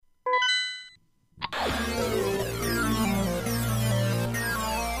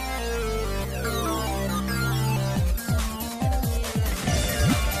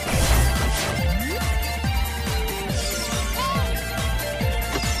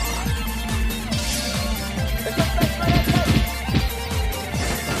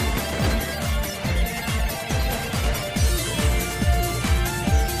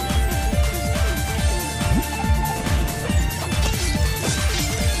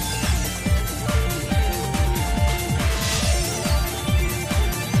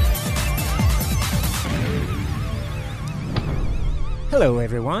Hello,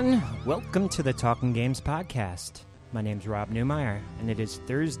 everyone. Welcome to the Talking Games podcast. My name's Rob Newmeyer, and it is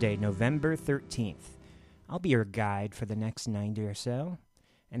Thursday, November 13th. I'll be your guide for the next 90 or so,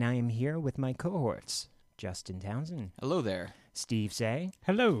 and I am here with my cohorts, Justin Townsend. Hello there. Steve Say.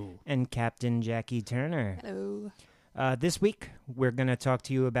 Hello. And Captain Jackie Turner. Hello. This week, we're going to talk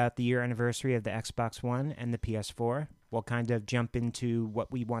to you about the year anniversary of the Xbox One and the PS4. We'll kind of jump into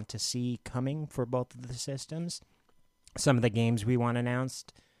what we want to see coming for both of the systems, some of the games we want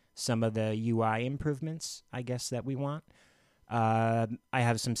announced, some of the UI improvements, I guess, that we want. I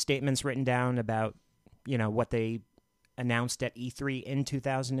have some statements written down about, what they announced at E3 in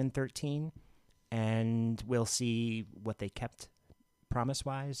 2013, and we'll see what they kept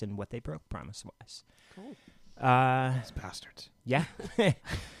promise-wise and what they broke promise-wise. Cool. Those bastards. Yeah.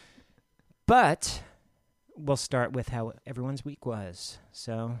 But we'll start with how everyone's week was.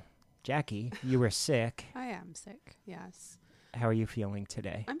 So, Jackie, you were sick. I am sick, yes. How are you feeling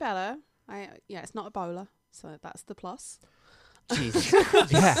today? I'm better. It's not Ebola, so that's the plus. Jesus.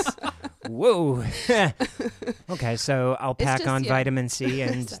 Yeah. Whoa. Okay, so I'll It's pack just, on yeah. vitamin C,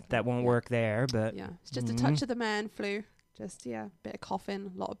 and Exactly, that won't yeah. work there, but... Yeah, it's just a touch of the man flu. Just, bit of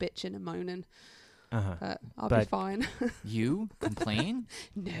coughing, a lot of bitching and moaning. Uh-huh. But I'll be But- fine. You complain?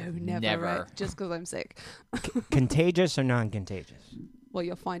 No, never. Never. Right? Just because I'm sick. Contagious or non-contagious? Well,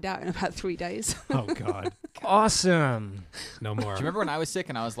 you'll find out in about 3 days. Oh, God. Awesome. No Do more. you remember when I was sick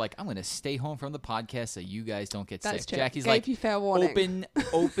and I was like, I'm going to stay home from the podcast so you guys don't get That's sick? true. Jackie's Gave like, you fair warning.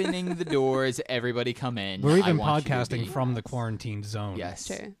 opening the doors, everybody come in. We're I even want you to podcasting be- from the quarantine zone. Yes.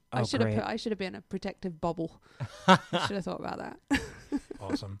 True. Oh, I should have been a protective bubble. I should have thought about that.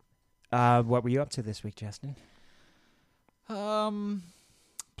 Awesome. What were you up to this week, Justin?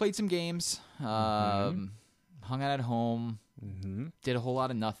 Played some games. Hung out at home. Mm-hmm. Did a whole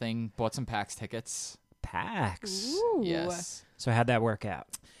lot of nothing. Bought some PAX tickets. PAX. Ooh. Yes. So how'd that work out?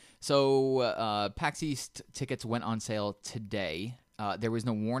 So PAX East tickets went on sale today. There was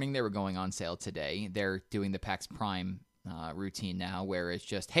no warning they were going on sale today. They're doing the PAX Prime routine now, where it's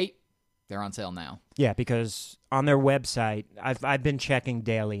just, hey, they're on sale now. Yeah, because on their website, I've been checking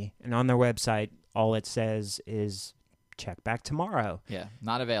daily, and on their website, all it says is check back tomorrow. Yeah,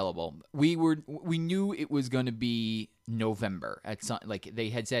 not available. We knew it was going to be November at some, like they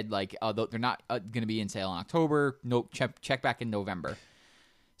had said, like they're not going to be in sale in October. Nope, check back in November.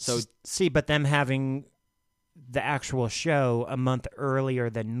 So See, but them having the actual show a month earlier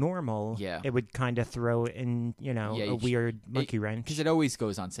than normal, Yeah. it would kind of throw in, a weird monkey wrench. because it always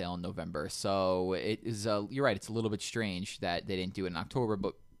goes on sale in November, so it is. You're right. It's a little bit strange that they didn't do it in October,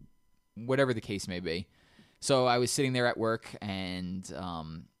 but whatever the case may be. So I was sitting there at work, and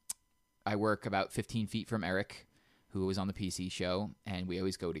I work about 15 feet from Eric, who was on the PC show, and we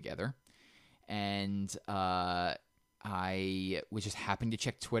always go together. And I was just happening to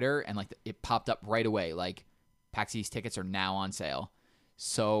check Twitter, and like it popped up right away, like PAX East tickets are now on sale.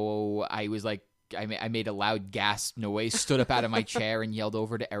 So I was like, I made a loud gasp noise, stood up out of my chair, and yelled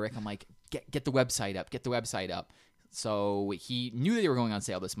over to Eric. I'm like, get the website up, get the website up. So he knew they were going on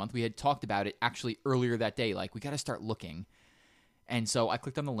sale this month. We had talked about it actually earlier that day, like we got to start looking. And so I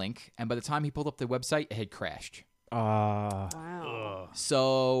clicked on the link, and by the time he pulled up the website, it had crashed. Wow.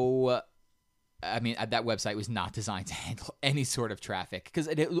 So, I mean, that website was not designed to handle any sort of traffic because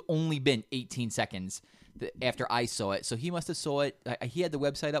it had only been 18 seconds after I saw it. So he must have saw it. He had the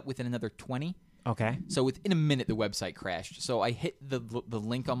website up within another 20. Okay. So within a minute, the website crashed. So I hit the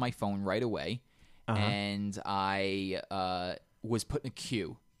link on my phone right away, and I was put in a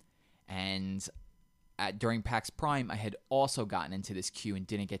queue. And during PAX Prime, I had also gotten into this queue and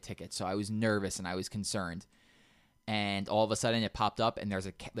didn't get tickets. So I was nervous and I was concerned. And all of a sudden, it popped up, and there's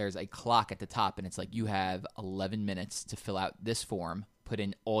a clock at the top, and it's like you have 11 minutes to fill out this form, put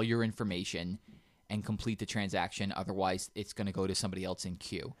in all your information, and complete the transaction. Otherwise, it's going to go to somebody else in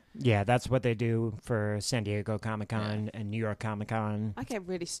queue. Yeah, that's what they do for San Diego Comic-Con and New York Comic-Con. I get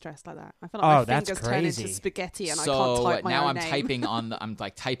really stressed like that. I feel like my that's fingers turn into crazy. spaghetti and So I can't type my now own I'm name.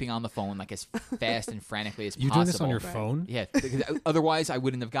 typing on the phone like as fast and frantically as You possible. doing this on your Right. phone? Yeah, because otherwise I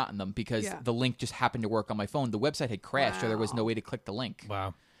wouldn't have gotten them because Yeah. the link just happened to work on my phone. The website had crashed, so there was no Wow. way to click the link.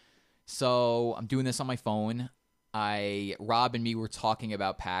 Wow. So I'm doing this on my phone. Rob and me were talking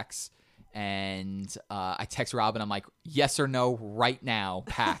about PAX, and I text Rob and I'm like, yes or no right now,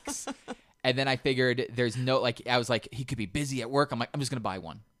 PAX. And then I figured there's no, like, I was like, he could be busy at work. I'm like, I'm just going to buy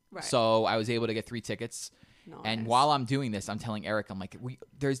one. Right. So I was able to get 3 tickets. And Nice. while I'm doing this, I'm telling Eric, I'm like,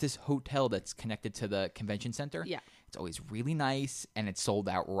 there's this hotel that's connected to the convention center. Yeah. It's always really nice, and it's sold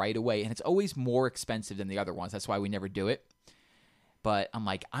out right away. And it's always more expensive than the other ones. That's why we never do it. But I'm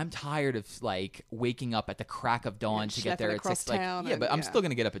like, I'm tired of like waking up at the crack of dawn to get there schlepping at across 6. Like, town yeah, and- but I'm yeah. still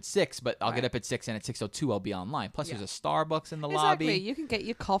gonna get up at 6. But I'll get Right. up at 6, and at 6:02 I'll be online. Plus, Yeah. there's a Starbucks in the Exactly. lobby. You can get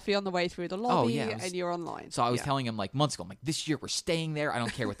your coffee on the way through the lobby, yeah, it was- and you're online. So I was Yeah. telling him like months ago, I'm like, this year we're staying there. I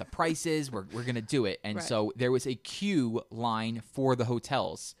don't care what the price is. We're gonna do it. And Right. so there was a queue line for the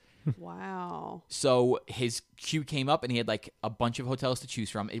hotels. Wow. So his queue came up, and he had like a bunch of hotels to choose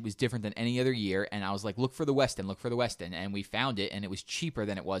from. It was different than any other year, and I was like, look for the Westin, look for the Westin, and we found it, and it was cheaper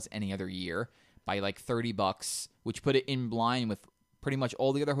than it was any other year by like $30, which put it in line with pretty much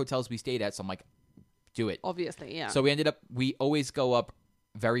all the other hotels we stayed at. So I'm like, do it. Obviously, yeah. So we always go up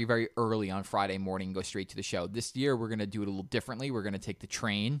very, very early on Friday morning and go straight to the show. This year, we're going to do it a little differently. We're going to take the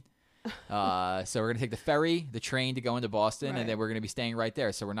train. So we're going to take the ferry, the train to go into Boston, Right. and then we're going to be staying right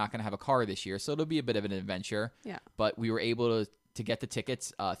there. So we're not going to have a car this year. So it'll be a bit of an adventure. Yeah. But we were able to get the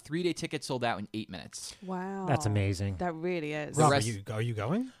tickets. 3-day tickets sold out in 8 minutes. Wow. That's amazing. That really is. The Rob, rest- are you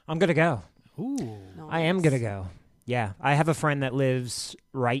going? I'm going to go. Ooh. I am going to Nice. go. Yeah. I have a friend that lives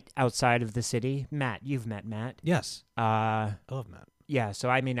right outside of the city. Matt. You've met Matt. Yes. Uh, I love Matt. yeah. So,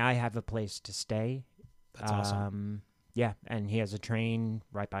 I mean, I have a place to stay. That's awesome. Yeah. And he has a train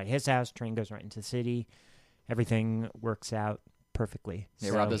right by his house. Train goes right into the city. Everything works out perfectly. Yeah,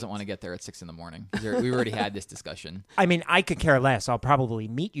 So- Rob doesn't want to get there at 6 in the morning. We already had this discussion. I mean, I could care less. I'll probably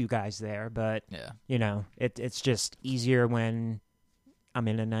meet you guys there, but Yeah. you know, it's just easier when I'm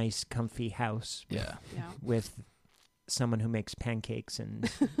in a nice, comfy house Yeah. Yeah. with someone who makes pancakes, and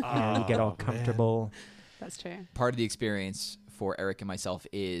you know, you get all Oh, man. comfortable. That's true. Part of the experience for Eric and myself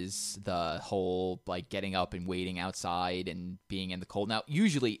is the whole like getting up and waiting outside and being in the cold. Now,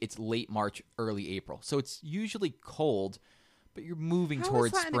 usually it's late March, early April, so it's usually cold, but you're moving How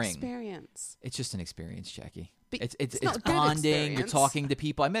towards is that spring. an experience? It's just an experience, Jackie. But It's it's not a good bonding. You're experience. talking to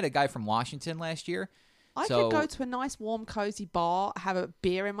people. I met a guy from Washington last year. I So- could go to a nice, warm, cozy bar, have a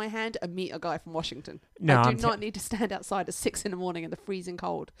beer in my hand, and meet a guy from Washington. No, I I'm do not need to stand outside at 6 in the morning in the freezing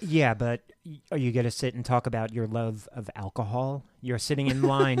cold. Yeah, but are you going to sit and talk about your love of alcohol? You're sitting in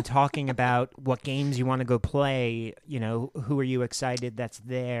line talking about what games you want to go play. You know, who are you excited that's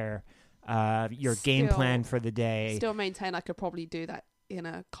there? Your game Still- plan for the day. Still maintain I could probably do that in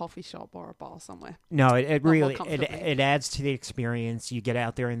a coffee shop or a bar somewhere. No, it more really comfortably. it adds to the experience. You get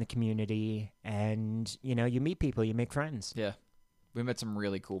out there in the community, and you know, you meet people, you make friends. Yeah, we met some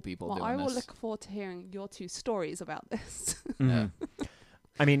really cool people Well, doing I will this. look forward to hearing your two stories about this. Mhm.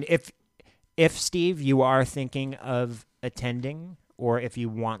 I mean, if Steve, you are thinking of attending, or if you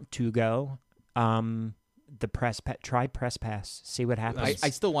want to go, try Press Pass, see what happens. I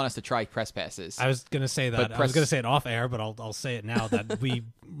still want us to try press passes. I was going to say that. But I was press- going to say it off air, but I'll say it now that we,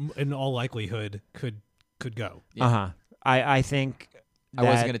 in all likelihood, could go. Yeah. Uh-huh. I think I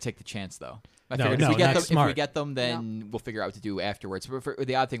wasn't that- going to take the chance though. I No, figured no, if we get them, that's if we smart. get them, then we'll figure out what to do afterwards. But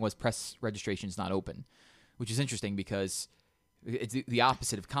the odd thing was press registration is not open, which is interesting because it's the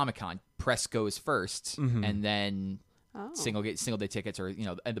opposite of Comic-Con. Press goes 1st, Mhm. and then Oh. single day tickets, or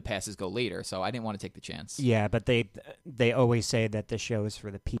and the passes go later. So I didn't want to take the chance. Yeah, but they always say that the show is for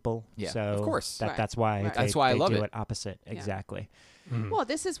the people. Yeah, so of course. Right. that's why Right. That's why I they love do it. opposite. Yeah. Exactly. Mhm. Well,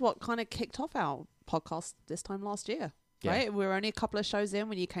 this is what kind of kicked off our podcast this time last year, Yeah. right? We were only a couple of shows in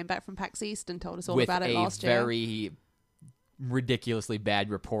when you came back from PAX East and told us all With about it a last year. very ridiculously bad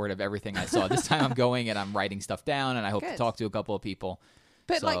report of everything I saw. This time I'm going and I'm writing stuff down, and I hope to Good. talk to a couple of people.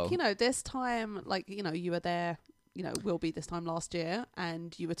 But So- this time, you were there, will be this time last year,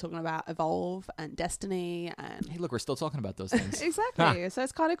 and you were talking about Evolve and Destiny and Hey, look, we're still talking about those things. exactly. So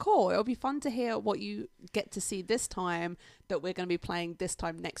it's kind of cool. It'll be fun to hear what you get to see this time that we're going to be playing this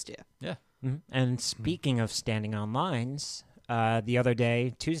time next year. Yeah. Mhm. And speaking of standing on lines, the other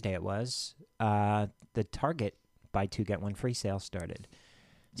day, Tuesday it was, the Target buy two get one free sale started.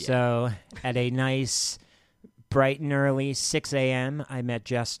 Yeah. So at a nice bright and early 6 a.m., I met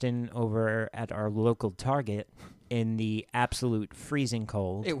Justin over at our local Target in the absolute freezing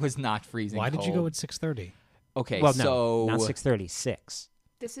cold. It was not freezing. Why did you cold. go at 6:30? Okay, well, so no, not 6:30, 6.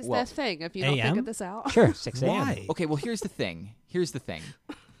 This is Well, their thing. Have you not AM? figured this out? Sure, 6 a.m. Why? Okay, well, here's the thing.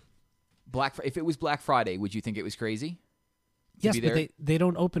 If it was Black Friday, would you think it was crazy? to Yes, be but there? they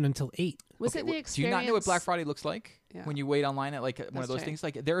don't open until 8. Was Okay, it the Do experience? you not know what Black Friday looks like Yeah. when you wait online at like one That's of those true. things?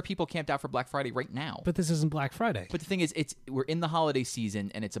 Like there are people camped out for Black Friday right now. But this isn't Black Friday. But the thing is, we're in the holiday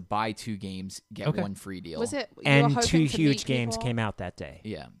season and it's a buy two games get Okay. one free deal. Was it? you were And hoping two to huge meet games people? came out that day.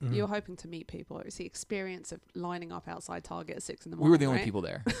 Yeah, Mhm. You were hoping to meet people. It was the experience of lining up outside Target at 6 in the we morning. were the only right? people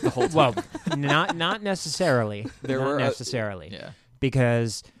there the whole time. Well, not necessarily. There not were, necessarily. yeah.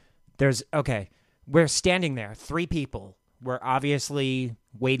 Because we're standing there, 3 people. We're obviously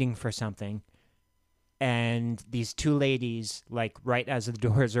waiting for something. and these two ladies, like right as the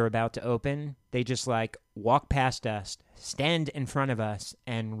doors are about to open, they just like walk past us, stand in front of us,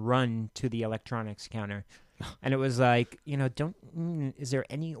 and run to the electronics counter. And it was like, is there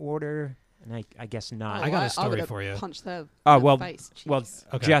any order? And I guess not. I got a story would've for you. Punched their face. Well, Jeez.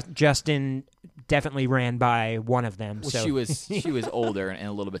 Okay. Justin definitely ran by one of them. Well, so she was older and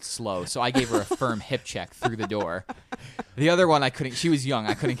a little bit slow, so I gave her a firm hip check through the door. The other one I couldn't. She was young.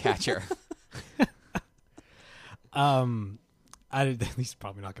 I couldn't catch her. He's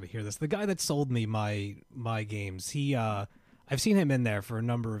probably not going to hear this. The guy that sold me my games, I've seen him in there for a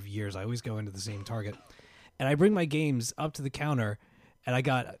number of years. I always go into the same Target, and I bring my games up to the counter, and I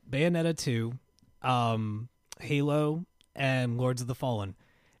got Bayonetta 2, Halo, and Lords of the Fallen.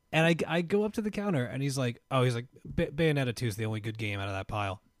 And I go up to the counter, and he's like, Bayonetta 2 is the only good game out of that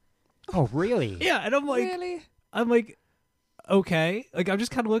pile. Oh, really? Yeah, and Really? I'm like, okay. Like, I'm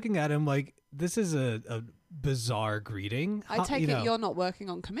just kind of looking at him like, this is a bizarre greeting. I take it you're not working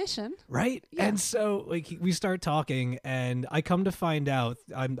on commission. Right? Yeah. And so, like, we start talking, and I come to find out,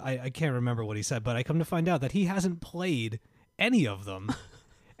 I can't remember what he said, but I come to find out that he hasn't played any of them.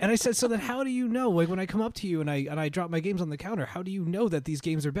 And I said, so then how do you know? Like, when I come up to you and I drop my games on the counter, how do you know that these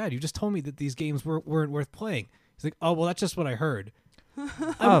games are bad? You just told me that these games weren't worth playing. He's like, oh, well, that's just what I heard.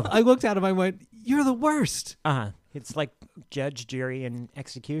 I looked at him, I went, you're the worst. It's like judge, jury, and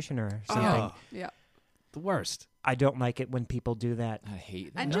executioner or something. Oh, Yeah. the worst. I don't like it when people do that. I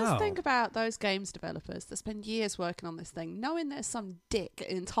hate that. And No. just think about those games developers that spend years working on this thing, knowing there's some dick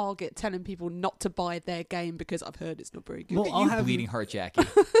in Target telling people not to buy their game because I've heard it's not very good. Well, Look at I'll you, have bleeding heart, Jackie.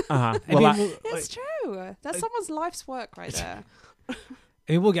 I Well, mean, It's true. That's someone's life's work right there.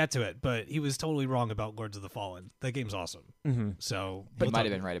 we'll get to it, but he was totally wrong about Lords of the Fallen. That game's awesome. mhm. So, He we'll might talk-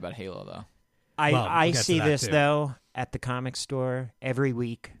 have been right about Halo, though. I Well, I we'll get to see that, this too. though at the comic store every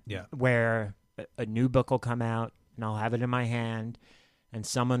week. Yeah. Where a new book will come out and I'll have it in my hand, and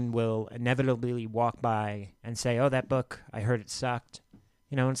someone will inevitably walk by and say, "Oh, that book, I heard it sucked."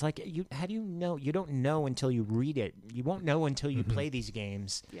 And it's like, how do you know? You don't know until you read it. You won't know until you play these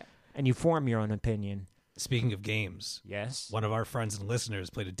games. Yeah. And you form your own opinion. Speaking of games, Yes. one of our friends and listeners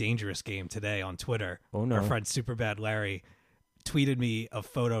played a dangerous game today on Twitter. Oh, no. Our friend Superbad Larry tweeted me a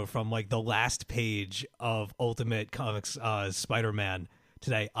photo from like the last page of Ultimate Comics Spider-Man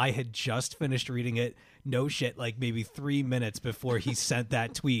today. I had just finished reading it. No shit, like maybe 3 minutes before he sent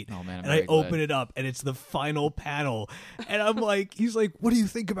that tweet. Oh, man, I'm and I very glad. open it up and it's the final panel. And I'm like, he's like, what do you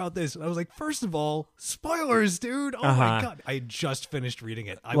think about this? And I was like, first of all, spoilers, dude. Oh my God. I had just finished reading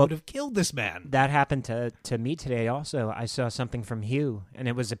it. I Well, would have killed this man. That happened to me today also. I saw something from Hugh, and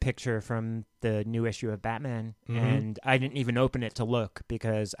it was a picture from the new issue of Batman, and I didn't even open it to look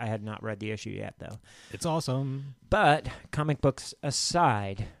because I had not read the issue yet, though. It's awesome. But comic books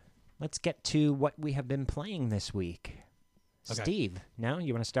aside, let's get to what we have been playing this week. Okay. Steve, no?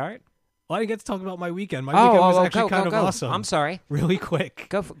 You want to start? Well, I didn't get to talk about my weekend. My weekend was actually kind of awesome. I'm sorry. Really quick.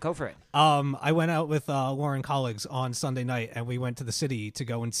 Go for it. I went out with Lauren Colleagues on Sunday night, and we went to the city to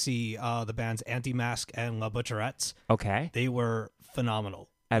go and see the bands Anti-Mask and La Butcherettes. Okay. They were phenomenal.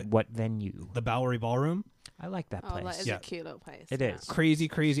 At what venue? The Bowery Ballroom. I like that Oh, place. that is Yeah. a cute little place. It yeah. is.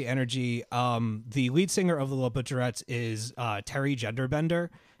 Crazy energy. The lead singer of the La Butcherettes is Terry Genderbender.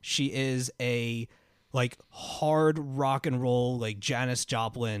 She is a like hard rock and roll, like Janis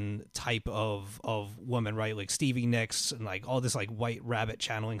Joplin type of woman, right? Like Stevie Nicks and like all this like White Rabbit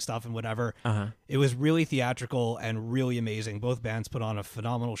channeling stuff and whatever. It was really theatrical and really amazing. Both bands put on a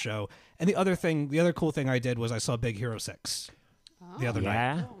phenomenal show. And the other cool thing I did was I saw Big Hero 6 the other night.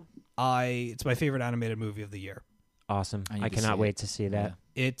 Yeah? It's my favorite animated movie of the year. Awesome. I need I to cannot see wait it. to see that.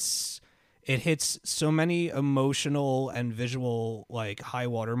 It hits so many emotional and visual like high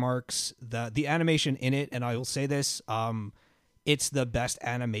watermarks. The animation in it, and I will say this, it's the best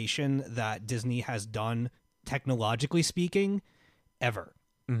animation that Disney has done, technologically speaking, ever.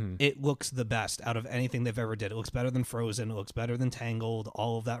 It looks the best out of anything they've ever did. It looks better than Frozen. It looks better than Tangled.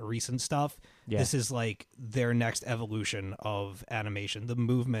 All of that recent stuff. Yeah. This is like their next evolution of animation. The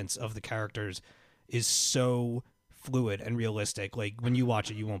movements of the characters is so fluid and realistic. Like when you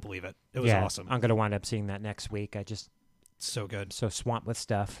watch it, you won't believe it. It was awesome. I'm going to wind up seeing that next week. I just So good. so swamped with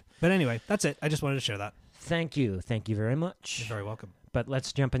stuff. But anyway, that's it. I just wanted to share that. Thank you very much. You're very welcome. But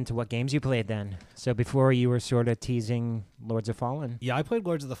let's jump into what games you played then. So before you were sort of teasing Lords of Fallen. Yeah, I played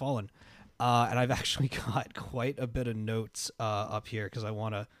Lords of the Fallen. And I've actually got quite a bit of notes up here because I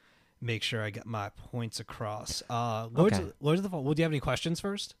want to make sure I get my points across. Lords of the Fallen. Well, do you have any questions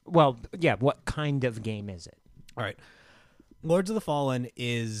first? Well, yeah, what kind of game is it? All right. Lords of the Fallen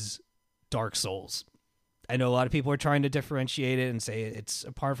is Dark Souls. I know a lot of people are trying to differentiate it and say it's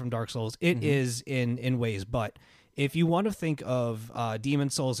apart from Dark Souls. It is in ways, but if you want to think of Demon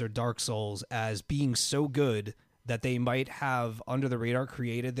Souls or Dark Souls as being so good that they might have under the radar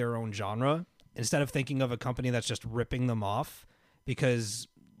created their own genre instead of thinking of a company that's just ripping them off, because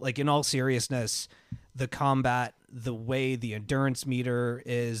like in all seriousness, the combat, the way the endurance meter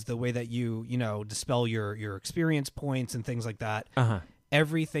is, the way that you dispel your experience points and things like that,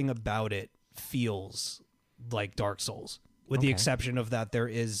 everything about it feels like Dark Souls, with the exception of that there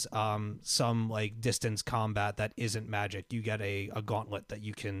is some like distance combat that isn't magic. You get a gauntlet that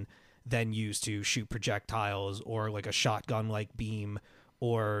you can then use to shoot projectiles, or like a shotgun like beam,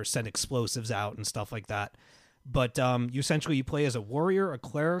 or send explosives out and stuff like that. But you play as a warrior, a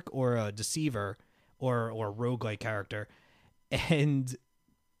cleric, or a deceiver, or a roguelike character. And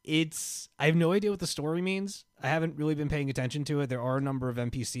I have no idea what the story means. I haven't really been paying attention to it. There are a number of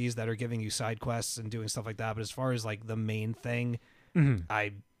NPCs that are giving you side quests and doing stuff like that. But as far as like the main thing,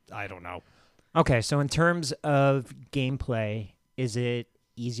 I don't know. Okay, so in terms of gameplay, is it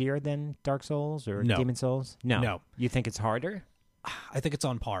easier than Dark Souls or Demon Souls? No. You think it's harder? I think it's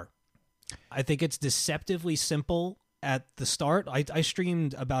on par. I think it's deceptively simple at the start. I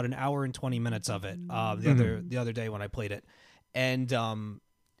streamed about an hour and 20 minutes of it the other day when I played it. And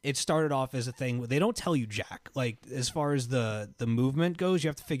it started off as a thing. They don't tell you jack. Like, as far as the movement goes, you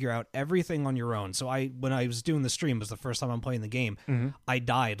have to figure out everything on your own. So when I was doing the stream, it was the first time I'm playing the game. I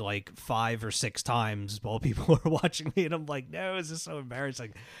died like 5 or 6 times while people were watching me, and I'm like, no, this is so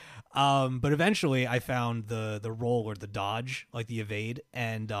embarrassing. But eventually I found the roll or the dodge, like the evade,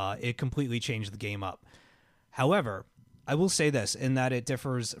 and it completely changed the game up. However, I will say this, in that it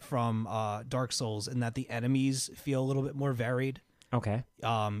differs from Dark Souls in that the enemies feel a little bit more varied. Okay.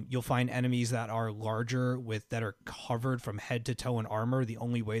 You'll find enemies that are larger, that are covered from head to toe in armor. The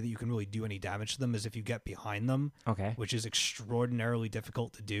only way that you can really do any damage to them is if you get behind them. Okay. Which is extraordinarily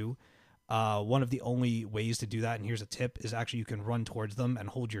difficult to do. One of the only ways to do that, and here's a tip, is actually you can run towards them and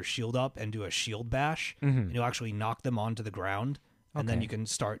hold your shield up and do a shield bash, and you'll actually knock them onto the ground, and then you can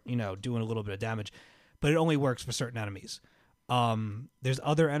start, doing a little bit of damage. But it only works for certain enemies. There's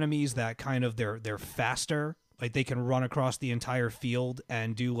other enemies that kind of they're faster. Like, they can run across the entire field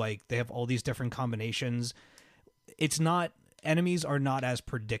and do, like, they have all these different combinations. Enemies are not as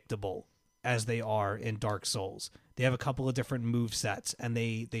predictable as they are in Dark Souls. They have a couple of different move sets, and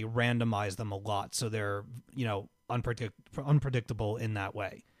they randomize them a lot, so they're, unpredictable in that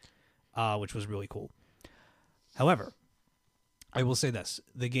way, which was really cool. However, I will say this.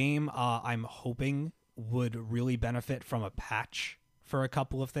 The game, I'm hoping, would really benefit from a patch for a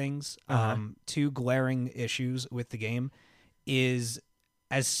couple of things. 2 glaring issues with the game is,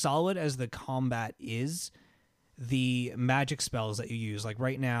 as solid as the combat is, the magic spells that you use. Like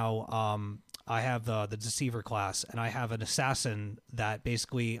right now, I have the Deceiver class, and I have an assassin that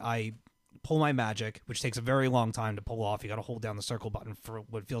basically I pull my magic, which takes a very long time to pull off. You got to hold down the circle button for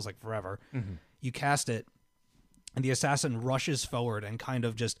what feels like forever. You cast it, and the assassin rushes forward and kind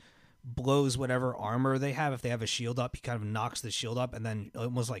of just blows whatever armor they have. If they have a shield up, he kind of knocks the shield up and then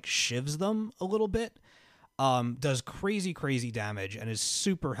almost like shivs them a little bit. Does crazy damage and is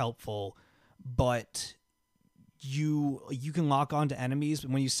super helpful, but you can lock onto enemies.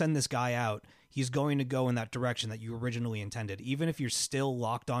 When you send this guy out, he's going to go in that direction that you originally intended. Even if you're still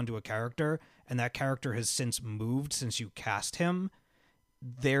locked onto a character and that character has since moved since you cast him,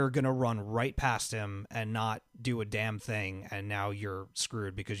 they're going to run right past him and not do a damn thing, and now you're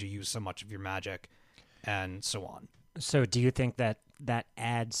screwed because you use so much of your magic, and so on. So do you think that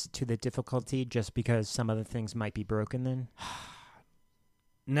adds to the difficulty just because some of the things might be broken then?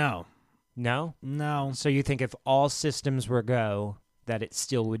 No. No? No. So you think if all systems were go, that it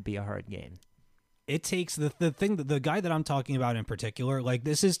still would be a hard game? It takes the guy that I'm talking about in particular, like,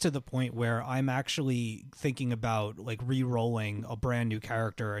 this is to the point where I'm actually thinking about like re-rolling a brand new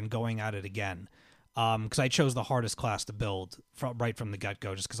character and going at it again. Because I chose the hardest class to build right from the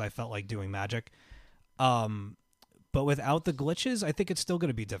get-go, just because I felt like doing magic. But without the glitches, I think it's still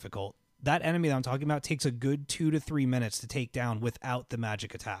going to be difficult. That enemy that I'm talking about takes a good 2 to 3 minutes to take down without the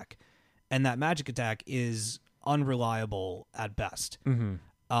magic attack. And that magic attack is unreliable at best.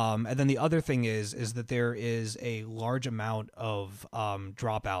 And then the other thing is that there is a large amount of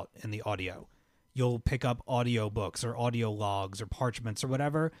dropout in the audio. You'll pick up audio books or audio logs or parchments or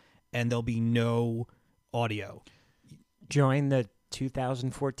whatever, and there'll be no audio. Join the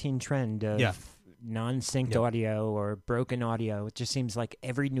 2014 trend of non-synced audio or broken audio. It just seems like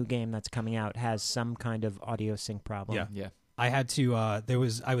every new game that's coming out has some kind of audio sync problem. Yeah. I had to, I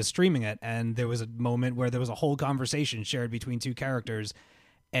was streaming it, and there was a moment where there was a whole conversation shared between 2 characters,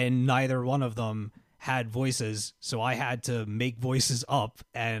 and neither one of them had voices, so I had to make voices up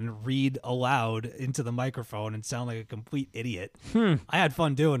and read aloud into the microphone and sound like a complete idiot. I had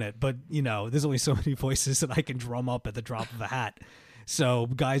fun doing it, but there's only so many voices that I can drum up at the drop of a hat. So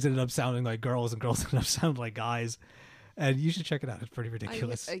guys ended up sounding like girls and girls ended up sounding like guys. And you should check it out. It's pretty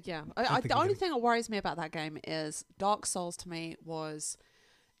ridiculous. The only thing that worries me about that game is Dark Souls to me was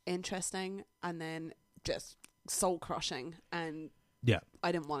interesting and then just soul crushing, and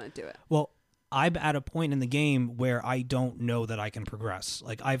I didn't want to do it. Well, I'm at a point in the game where I don't know that I can progress.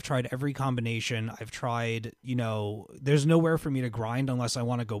 Like, I've tried every combination. I've tried, there's nowhere for me to grind unless I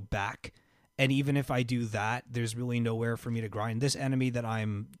want to go back. And even if I do that, there's really nowhere for me to grind. This enemy that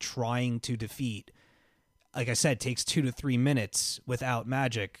I'm trying to defeat, like I said, takes 2 to 3 minutes without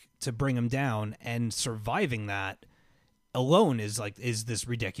magic to bring him down, and surviving that alone is this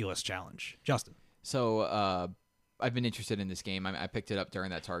ridiculous challenge. Justin. So, I've been interested in this game. I picked it up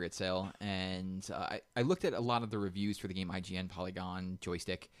during that Target sale, and I looked at a lot of the reviews for the game, IGN, Polygon,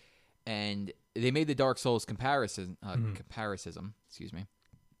 Joystick, and they made the Dark Souls comparison. Excuse me,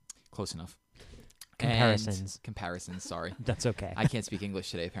 close enough. Comparisons. Sorry, That's okay. I can't speak English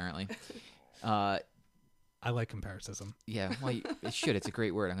today. Apparently, I like comparison. yeah. Well, it should. It's a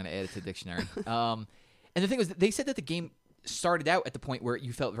great word. I'm going to add it to the dictionary. And the thing was, they said that the game started out at the point where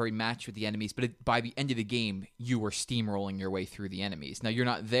you felt very matched with the enemies, but by the end of the game, you were steamrolling your way through the enemies. Now, you're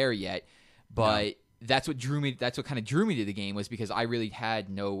not there yet, but that's what drew me. That's what kind of drew me to the game, was because I really had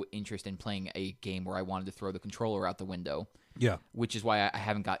no interest in playing a game where I wanted to throw the controller out the window. Yeah. Which is why I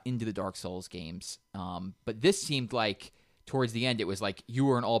haven't got into the Dark Souls games. But this seemed like towards the end, it was like you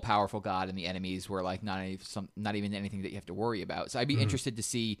were an all-powerful god, and the enemies were like not even anything that you have to worry about. So I'd be interested to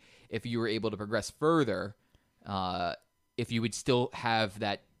see if you were able to progress further. If you would still have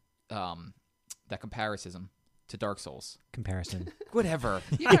that comparison to Dark Souls. Comparison. Whatever.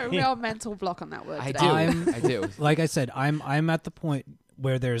 You got a real mental block on that word. I today. do. I do. Like I said, I'm at the point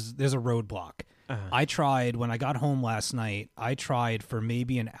where there's a roadblock. I tried when I got home last night. I tried for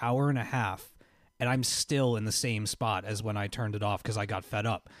maybe an hour and a half, and I'm still in the same spot as when I turned it off because I got fed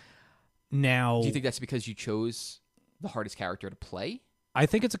up. Now, Do you think that's because you chose the hardest character to play? I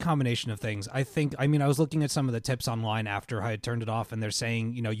think it's a combination of things. I was looking at some of the tips online after I had turned it off, and they're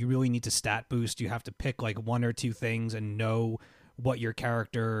saying, you really need to stat boost. You have to pick like 1 or 2 things and know what your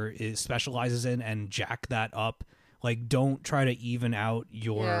character specializes in and jack that up. Like, don't try to even out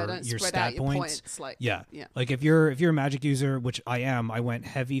your stat points. Like, Like if you're a magic user, which I am, I went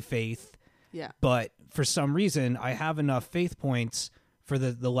heavy faith. Yeah. But for some reason, I have enough faith points for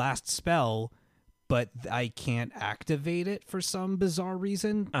the last spell, but I can't activate it for some bizarre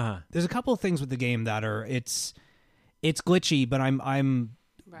reason. There's a couple of things with the game that are it's glitchy, but I'm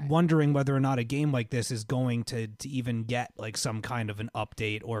wondering whether or not a game like this is going to even get like some kind of an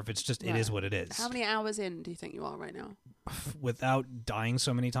update, or if it's just it is what it is. How many hours in do you think you are right now? Without dying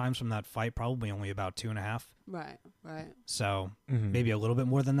so many times from that fight, probably only about 2.5. Right. So maybe a little bit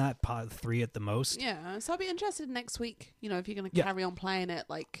more than that, 3 at the most. Yeah. So I'll be interested next week. If you're going to carry on playing it,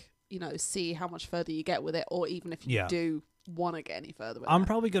 like, see how much further you get with it, or even if you do want to get any further with it. I'm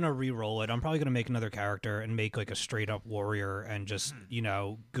probably going to re-roll it. I'm probably going to make another character and make like a straight up warrior and just,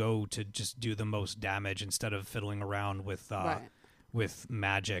 go to just do the most damage instead of fiddling around with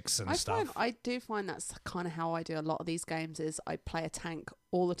magics and stuff. I do find that's kind of how I do a lot of these games. Is I play a tank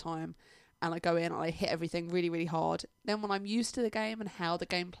all the time, and I go in and I hit everything really, really hard. Then when I'm used to the game and how the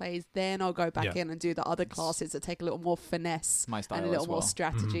game plays, then I'll go back in and do the other classes that take a little more finesse My style and a little as well. more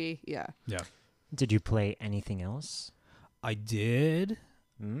strategy. Yeah. Did you play anything else? I did.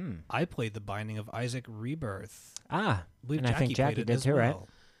 I played The Binding of Isaac Rebirth. And I think Jackie Jackie played it did as too, right? well.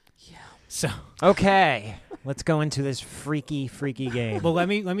 Yeah. So Okay, let's go into this freaky game. well, let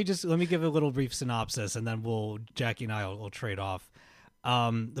me give a little brief synopsis, and then Jackie and I will trade off.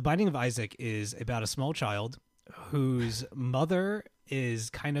 The Binding of Isaac is about a small child whose mother is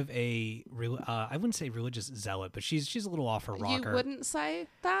kind of I wouldn't say religious zealot, but she's a little off her rocker. You wouldn't say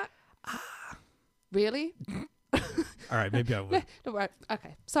that? Really? All right, maybe I would. Right.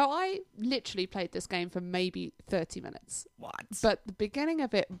 Okay. So I literally played this game for maybe 30 minutes. What? But the beginning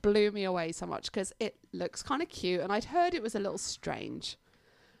of it blew me away so much because it looks kind of cute, and I'd heard it was a little strange.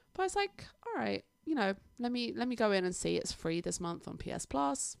 But I was like, all right, let me go in and see. It's free this month on PS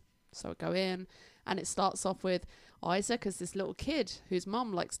Plus. So I go in, and it starts off with Isaac as this little kid whose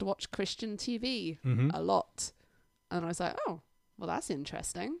mum likes to watch Christian TV a lot. And I was like, oh, well, that's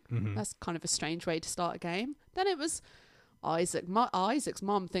interesting. That's kind of a strange way to start a game. Then it was Isaac's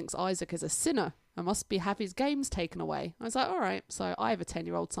mum thinks Isaac is a sinner and must have his games taken away. I was like, all right. So I have a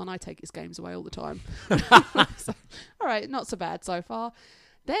 10-year-old son. I take his games away all the time. So, all right, not so bad so far.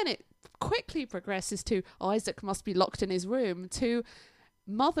 Then it quickly progresses to Isaac must be locked in his room to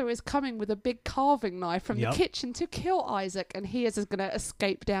mother is coming with a big carving knife from the kitchen to kill Isaac, and he is going to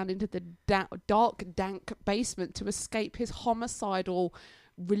escape down into the dark, dank basement to escape his homicidal,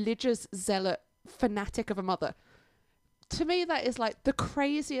 religious zealot fanatic of a mother. To me, that is like the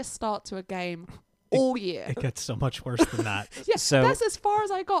craziest start to a game all year. It gets so much worse than that. Yeah, So- that's as far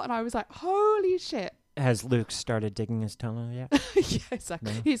as I got, and I was like, holy shit. Has Luke started digging his tunnel yet? Yeah,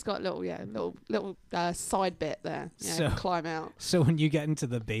 exactly. No. He's got little side bit there. Yeah, So- climb out. So when you get into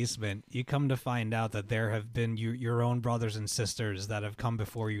the basement, you come to find out that there have been your own brothers and sisters that have come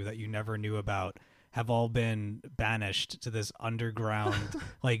before you that you never knew about, have all been banished to this underground,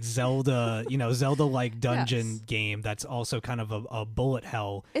 like Zelda-like dungeon Yes. game that's also kind of a bullet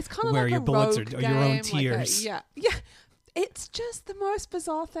hell. It's kind of where like your a bullets are rogue your own game, tears. yeah. It's just the most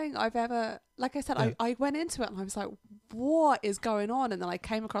bizarre thing I've ever. Like I said, Yeah. I went into it and I was like, "What is going on?" And then I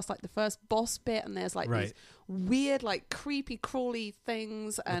came across like the first boss bit, and there's like these weird, like creepy, crawly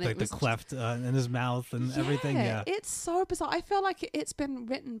things, and Like it was the cleft in his mouth and everything. Yeah. It's so bizarre. I feel like it's been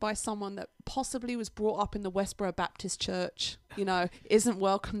written by someone that possibly was brought up in the Westboro Baptist Church, isn't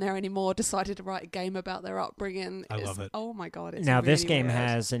welcome there anymore, decided to write a game about their upbringing. I love it. Oh my God. It's Now, this really game weird.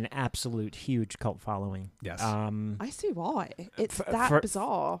 has an absolute huge cult following. Yes. I see why. It's F- that for-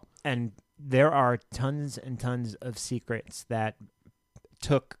 bizarre. And there are tons and tons of secrets that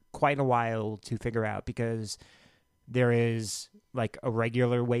took quite a while to figure out, because there is like a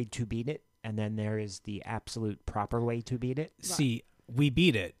regular way to beat it, and then there is the absolute proper way to beat it. See, we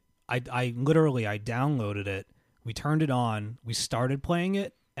beat it. I literally downloaded it. We turned it on. We started playing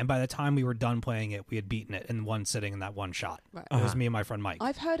it. And by the time we were done playing it, we had beaten it in one sitting in that one shot. Right. It was Uh-huh. me and my friend Mike.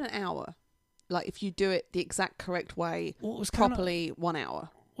 I've heard an hour. Like if you do it the exact correct way, Well, it was kinda- properly 1 hour.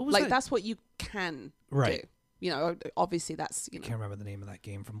 What was Like that? that's what you can Right. do. Obviously that's I can't remember the name of that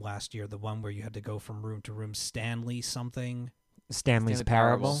game from last year. The one where you had to go from room to room. Stanley something. Stanley's Stanley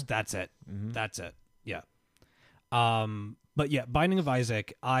Parable. Parable. That's it. Mhm. That's it. Yeah. But yeah, Binding of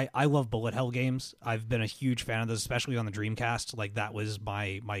Isaac. I love bullet hell games. I've been a huge fan of those, especially on the Dreamcast. Like that was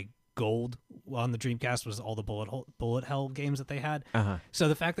my gold on the Dreamcast was all the bullet hell games that they had. Uh-huh. So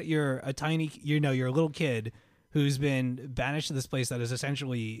the fact that you're a tiny, you're a little kid who's been banished to this place that is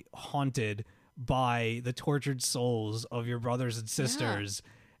essentially haunted by the tortured souls of your brothers and sisters,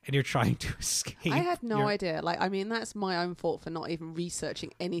 and you're trying to escape. I had no your- idea. Like, I mean, that's my own fault for not even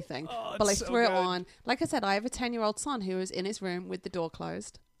researching anything. Oh, but I it's so threw it good. on. Like I said, I have a 10-year-old son who is in his room with the door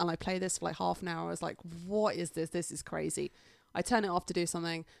closed, and I play this for like half an hour. I was like, what is this? This is crazy. I turn it off to do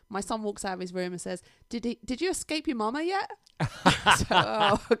something. My son walks out of his room and says, Did you escape your mama yet?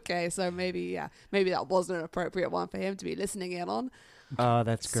 Okay. So maybe that wasn't an appropriate one for him to be listening in on. Oh,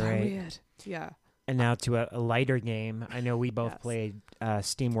 that's So great. weird. Yeah. And now to a lighter game. I know we both Yes. played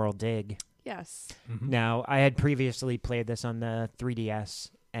SteamWorld Dig. Yes. Mhm. Now, I had previously played this on the 3DS,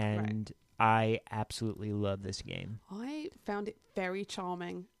 and I absolutely love this game. I found it very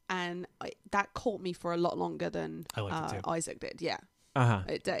charming, and that caught me for a lot longer than I liked it too. Isaac did. Yeah. Uh-huh.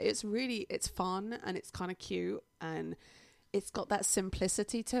 It's fun, and it's kind of cute, and it's got that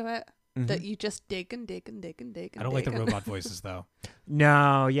simplicity to it that Mhm. you just dig and dig and dig and dig. And I don't like the dig and- robot voices though.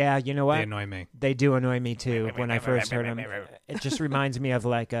 No, yeah, you know They what? annoy me. They do annoy me too when I first heard them. It just reminds me of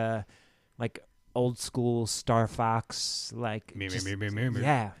like old school Star Fox, like Me, just- me, me, me, me.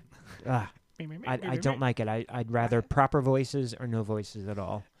 yeah. Ugh. I don't like it. I'd rather proper voices or no voices at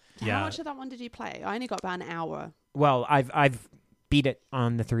all. Yeah. How much of that one did you play? I only got about an hour. Well, I've beat it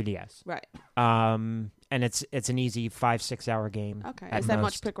on the 3DS. Right. And it's an easy 5-6 hour game. Okay. at Is there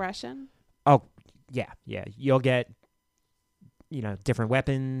much most. progression? Oh, yeah. You'll get different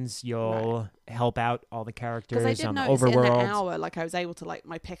weapons. You'll help out all the characters Because I did on the notice in the overworld. hour, like I was able to, like,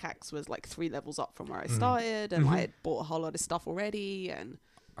 my pickaxe was like 3 levels up from where I Mhm. started, and Mhm. I had bought a whole lot of stuff already, and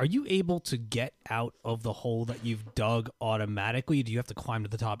Are you able to get out of the hole that you've dug automatically? Do you have to climb to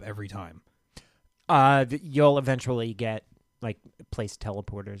the top every time? You'll eventually get like place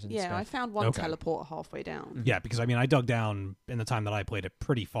teleporters and yeah, I stuff. found one Okay. teleporter halfway down. Yeah, because I mean, I dug down in the time that I played it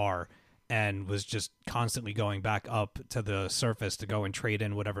pretty far and was just constantly going back up to the surface to go and trade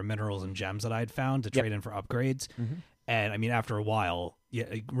in whatever minerals and gems that I had found to Yep. trade in for upgrades. Mhm. And I mean, after a while,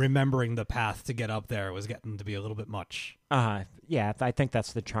 remembering the path to get up there was getting to be a little bit much. Yeah, I think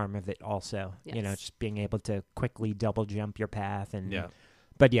that's the charm of it also. Yes. Just being able to quickly double jump your path and Yeah.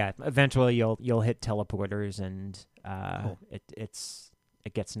 But yeah, eventually you'll hit teleporters and Cool.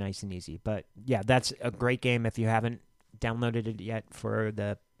 it gets nice and easy. But yeah, that's a great game if you haven't downloaded it yet for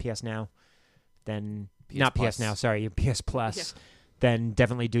the PS Now. Then PS not Plus. PS Now, sorry, PS Plus. Yeah. Then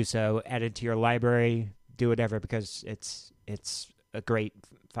definitely do so. Add it to your library. Do whatever because it's a great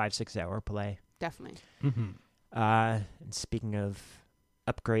 5-6 hour play. Definitely. And speaking of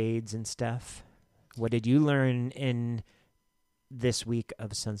upgrades and stuff, what did you learn in this week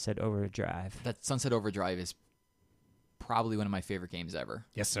of Sunset Overdrive? That Sunset Overdrive is probably one of my favorite games ever.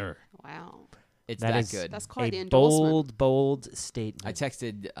 Yes, sir. It's Wow. That that is good. That's quite the A endorsement. bold statement. I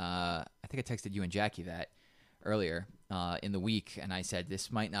texted, I think I texted you and Jackie that earlier in the week, and I said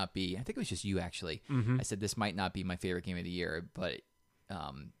this might not be. I think it was just you actually. I said this might not be my favorite game of the year, but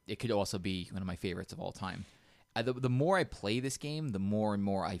it could also be one of my favorites of all time. The more I play this game, the more and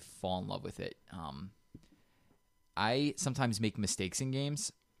more I fall in love with it. I sometimes make mistakes in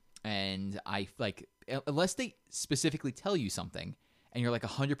games, and I like unless they specifically tell you something. And you're like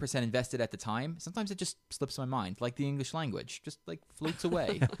 100% invested at the time, sometimes it just slips my mind, like the English language, just like floats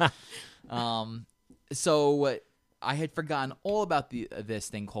away. So I had forgotten all about this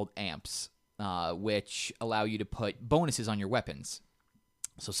thing called amps, which allow you to put bonuses on your weapons.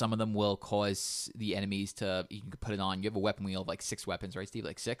 So some of them will cause the enemies to, you can put it on. You have a weapon wheel of like 6 weapons, right, Steve?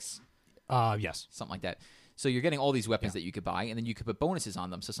 Like 6? Yes. Something like that. So you're getting all these weapons that you could buy, and then you could put bonuses on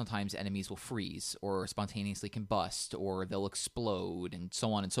them. So sometimes enemies will freeze or spontaneously combust or they'll explode and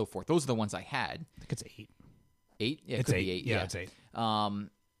so on and so forth. Those are the ones I had. I think it's 8. 8? Yeah, it It's could 8. be 8. Yeah, it's 8.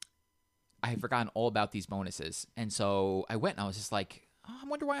 I had forgotten all about these bonuses. And so I went and I was just like, oh, I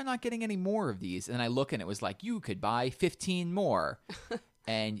wonder why I'm not getting any more of these. And I look and it was like, you could buy 15 more.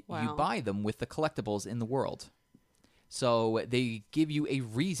 And Wow. you buy them with the collectibles in the world. So they give you a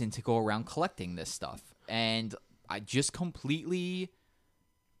reason to go around collecting this stuff. And I just completely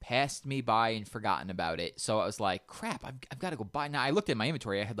passed me by and forgotten about it. So I was like, crap, I've got to go buy. Now I looked at my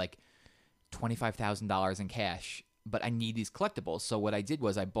inventory. I had like $25,000 in cash, but I need these collectibles. So what I did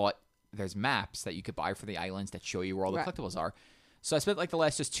was I bought, there's maps that you could buy for the islands that show you where all the Right. collectibles are. So I spent like the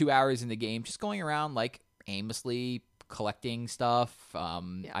last just 2 hours in the game just going around like aimlessly collecting stuff.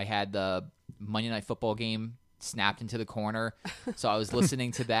 I had the Monday Night Football game snapped into the corner, so I was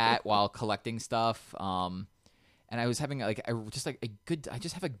listening to that while collecting stuff. And I was having I just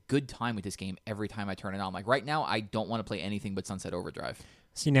have a good time with this game every time I turn it on. Like right now, I don't want to play anything but Sunset Overdrive.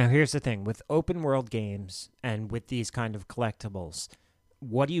 See, now here's the thing. With open world games and with these kind of collectibles,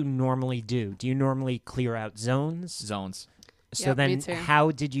 what do you normally do? Do you normally clear out zones? Zones. So Yep, me then too.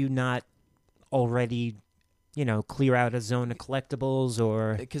 how did you not already, clear out a zone of collectibles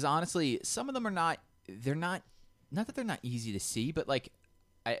or... Because honestly, some of them are not that they're not easy to see, but like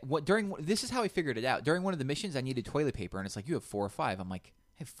this is how I figured it out. During one of the missions, I needed toilet paper, and it's like, you have 4 or 5. I'm like,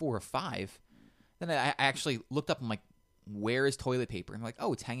 I have 4 or 5. Then I actually looked up. I'm like, where is toilet paper? And I'm like,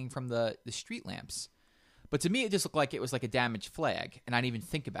 oh, it's hanging from the street lamps. But to me, it just looked like it was like a damaged flag, and I didn't even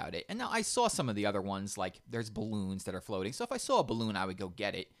think about it. And now I saw some of the other ones, like there's balloons that are floating. So if I saw a balloon, I would go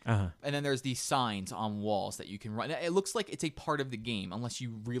get it. Uh-huh. And then there's these signs on walls that you can run. It looks like it's a part of the game, unless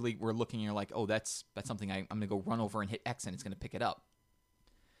you really were looking and you're like, oh, that's something I'm going to go run over and hit X and it's going to pick it up.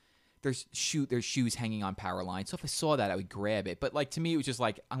 There's shoes hanging on power lines. So if I saw that, I would grab it. But like to me, it was just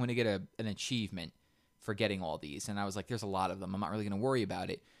like, I'm going to get an achievement for getting all these. And I was like, there's a lot of them. I'm not really going to worry about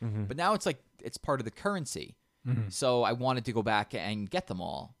it. Mm-hmm. But now it's like, it's part of the currency. So I wanted to go back and get them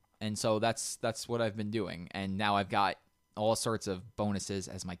all. And so that's what I've been doing. And now I've got all sorts of bonuses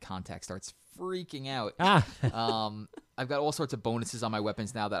as my contact starts freaking out. I've got all sorts of bonuses on my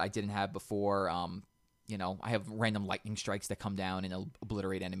weapons now that I didn't have before. I have random lightning strikes that come down and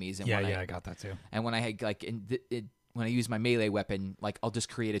obliterate enemies. And I got that too. And when I had when I use my melee weapon, like I'll just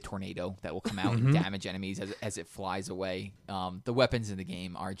create a tornado that will come out and damage enemies as it flies away. The weapons in the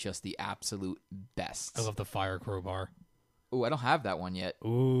game are just the absolute best. I love the fire crowbar. Oh, I don't have that one yet.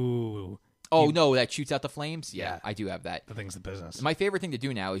 Ooh. Oh, no, that shoots out the flames? Yeah, Yeah. I do have that. The thing's the business. My favorite thing to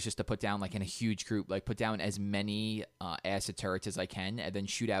do now is just to put down, like in a huge group, like put down as many acid turrets as I can and then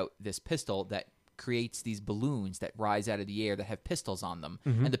shoot out this pistol that creates these balloons that rise out of the air that have pistols on them.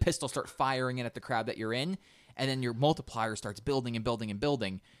 And the pistols start firing in at the crowd that you're in. And then your multiplier starts building and building and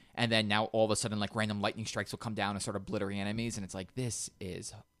building. And then now all of a sudden, like random lightning strikes will come down and start obliterating enemies. And it's like, this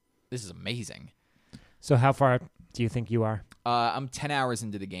is amazing. So how far do you think you are? I'm 10 hours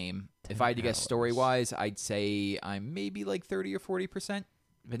into the game. If I had to guess story-wise, I'd say I'm maybe like 30 or 40%.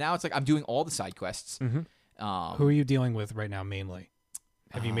 But now it's like I'm doing all the side quests. Who are you dealing with right now mainly?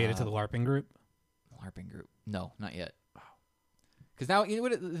 Have you made it to the LARPing group? LARPing group. No, not yet. Because now, you know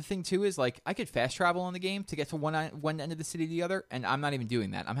what the thing, too, is? Like, I could fast travel on the game to get to one end of the city to the other, and I'm not even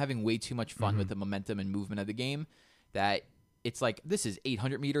doing that. I'm having way too much fun with the momentum and movement of the game that it's like, this is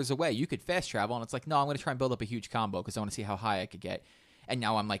 800 meters away. You could fast travel, and it's like, no, I'm going to try and build up a huge combo because I want to see how high I could get. And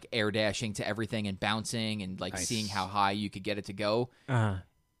now I'm, like, air dashing to everything and bouncing and, like, seeing how high you could get it to go.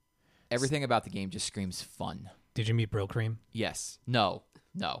 Everything about the game just screams fun. Did you meet Brill Cream? Yes. No.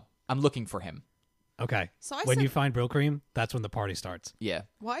 No. I'm looking for him. Okay. So I when said, you find Brillcream, that's when the party starts. Yeah.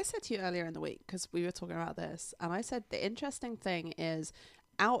 what I said to you earlier in the week, because we were talking about this, and I said the interesting thing is,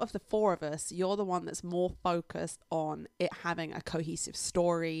 out of the four of us, you're the one that's more focused on it having a cohesive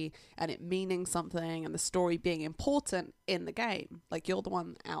story and it meaning something and the story being important in the game. Like, you're the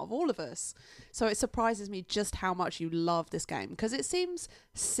one out of all of us. So it surprises me just how much you love this game, because it seems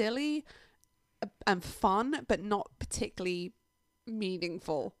silly and fun, but not particularly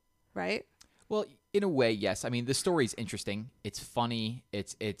meaningful, right? Well, in a way, yes. I mean, the story's interesting. It's funny.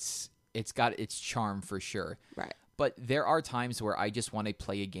 It's got its charm for sure. Right. But there are times where I just want to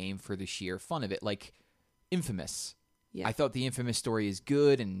play a game for the sheer fun of it, like Infamous. Yeah. I thought the Infamous story is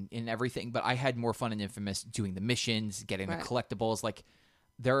good and everything, but I had more fun in Infamous doing the missions, getting Right. the collectibles. Like,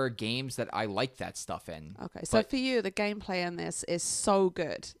 there are games that I like that stuff in. Okay, so But- for you, the gameplay in this is so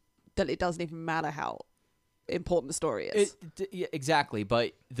good that it doesn't even matter how important the story is. Yeah, exactly,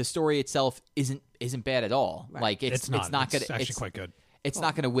 but the story itself isn't bad at all. Right. Like, it's not It's gonna. actually quite good. It's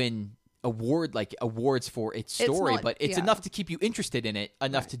not going to win awards for its story, not- but it's yeah. enough to keep you interested in it,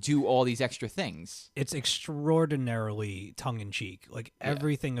 enough to do all these extra things. It's extraordinarily tongue-in-cheek. Like,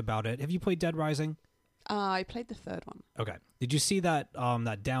 everything about it. Have you played Dead Rising? I played the third one. Okay. Did you see that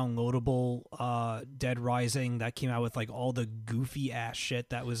that downloadable Dead Rising that came out with like all the goofy ass shit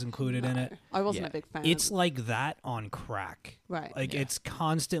that was included in it? I wasn't Yeah. a big fan. It's like that on crack. Right. Like, Yeah. it's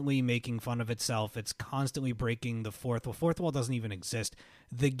constantly making fun of itself. It's constantly breaking the fourth wall. Fourth wall doesn't even exist.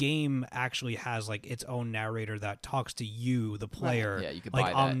 The game actually has like its own narrator that talks to you, the player. Yeah, you could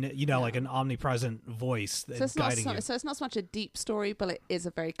like buy that. like an omnipresent voice so it's not guiding you. so it's not so much a deep story, but it is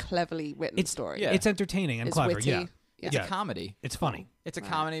a very cleverly written story. yeah. It's entertaining and It's clever. witty. Yeah, It's Yeah. a comedy. it's funny. It's a Right.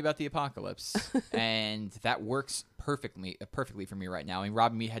 comedy about the apocalypse, and that works perfectly for me right now. I mean,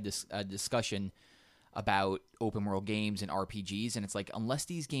 Rob and me had this discussion about open world games and RPGs, and it's like, unless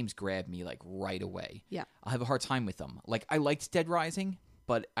these games grab me like right away, Yeah. I'll have a hard time with them. Like, I liked Dead Rising,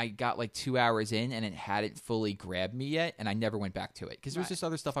 but I got like 2 hours in and it hadn't fully grabbed me yet, and I never went back to it because there was Right. just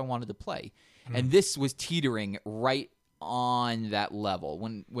other stuff I wanted to play, and this was teetering right on that level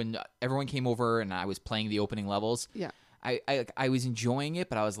when everyone came over and I was playing the opening levels. Yeah. I was enjoying it,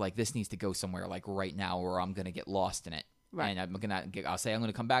 but I was like, this needs to go somewhere like right now, or I'm gonna get lost in it. Right. And I'll say I'm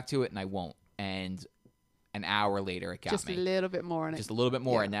gonna come back to it, and I won't. And an hour later, it got Just me. a little bit more in it. Just a little bit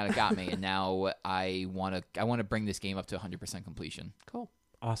more, Yeah. and now it got me. And now I wanna bring this game up to 100% completion. Cool.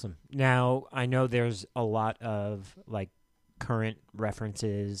 Awesome. Now, I know there's a lot of like current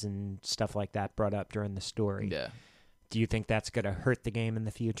references and stuff like that brought up during the story. Yeah. Do you think that's going to hurt the game in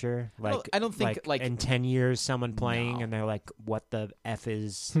the future? Like, I don't think, like- in 10 years, someone playing No. and they're like, "What the f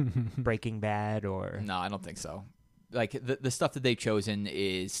is Breaking Bad?" Or No, I don't think so. Like, the stuff that they've chosen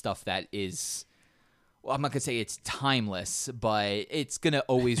is stuff that is, well, I'm not gonna say it's timeless, but it's gonna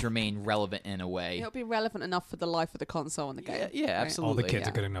always remain relevant in a way. It'll be relevant enough for the life of the console and the game. Yeah, right? absolutely. All the kids yeah.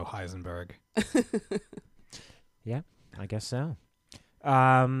 are going to know Heisenberg. yeah, I guess so.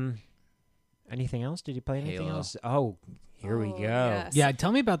 Anything else? Did you play anything Halo. else? Oh, here we Oh, go. yes. Yeah,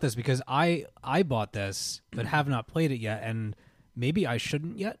 tell me about this because I bought this but have not played it yet, and maybe I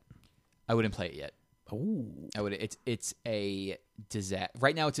shouldn't yet. I wouldn't play it yet. Oh, I would. It's a disaster.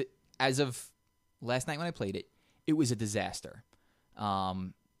 Right now, as of last night when I played it, it was a disaster.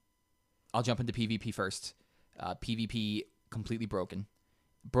 I'll jump into PvP first. PvP completely broken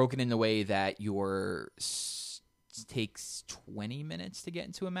in the way that takes 20 minutes to get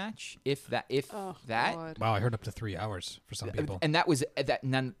into a match, if that. Oh, that. God. wow! I heard up to 3 hours for some people. And that was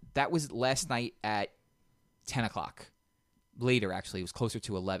that was last night at 10 o'clock. Later, actually, it was closer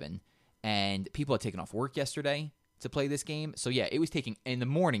to 11. And people had taken off work yesterday to play this game. So, yeah, it was taking, in the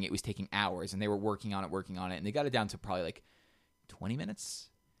morning, it was taking hours. And they were working on it. And they got it down to probably like 20 minutes.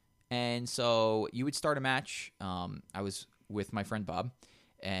 And so you would start a match. I was with my friend Bob.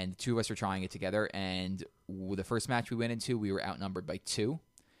 And the two of us were trying it together. And the first match we went into, we were outnumbered by 2.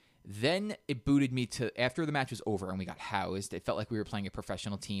 Then it booted me to, after the match was over and we got housed, it felt like we were playing a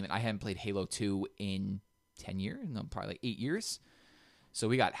professional team. And I hadn't played Halo 2 in 10 years, no, probably like 8 years. So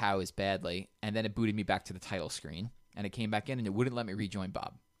we got housed badly. And then it booted me back to the title screen. And it came back in and it wouldn't let me rejoin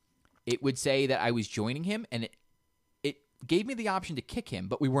Bob. It would say that I was joining him and it gave me the option to kick him,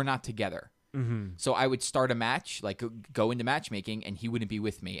 but we were not together. Mm-hmm. So I would start a match, like go into matchmaking, and he wouldn't be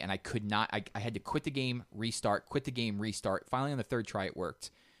with me. And I could not, I had to quit the game, restart, quit the game, restart. Finally, on the third try, it worked.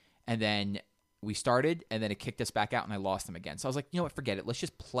 And then we started, and then it kicked us back out, and I lost him again. So I was like, you know what, forget it. Let's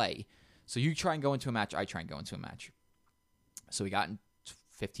just play. So you try and go into a match, I try and go into a match. So we got in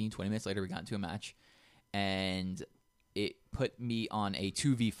 15, 20 minutes later, we got into a match, and it put me on a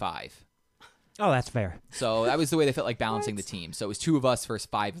 2v5. Oh, that's fair. So that was the way they felt like balancing the team. So it was 2 of us versus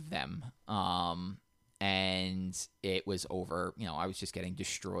 5 of them. And it was over. I was just getting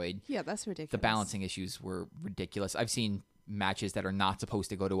destroyed. Yeah, that's ridiculous. The balancing issues were ridiculous. I've seen matches that are not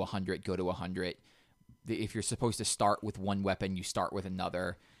supposed to go to 100 go to 100. If you're supposed to start with one weapon, you start with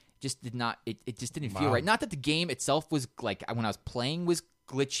another. Just did not. It just didn't feel right. Not that the game itself was like when I was playing was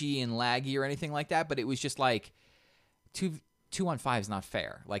glitchy and laggy or anything like that, but it was just like 2-on-5 is not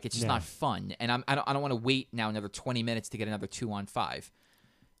fair. Like it's just not fun, and I don't want to wait now another 20 minutes to get another 2-on-5.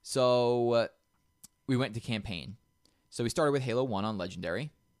 So we went to campaign. So we started with Halo 1 on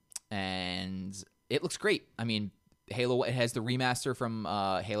Legendary, and it looks great. I mean, Halo, it has the remaster from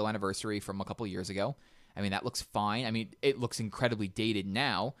Halo Anniversary from a couple years ago. I mean, that looks fine. I mean, it looks incredibly dated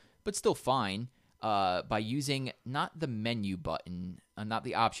now, but still fine. By using not the menu button, not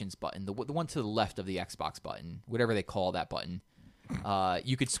the options button, the one to the left of the Xbox button, whatever they call that button,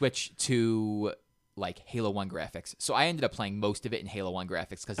 you could switch to like Halo 1 graphics. So I ended up playing most of it in Halo 1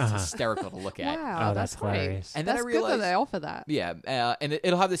 graphics because it's hysterical to look at. Wow, that's hilarious. And then that's I realized, good that they offer that. Yeah, and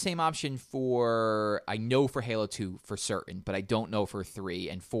it'll have the same option for Halo 2 for certain, but I don't know for 3,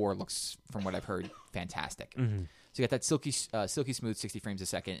 and 4 looks, from what I've heard, fantastic. Mm-hmm. So you got that silky smooth 60 frames a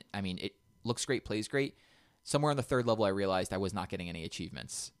second. I mean, it looks great, plays great. Somewhere on the 3rd level, I realized I was not getting any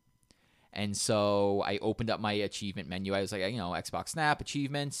achievements. And so I opened up my achievement menu. I was like, Xbox Snap,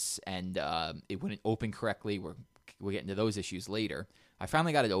 achievements, and it wouldn't open correctly. We'll get into those issues later. I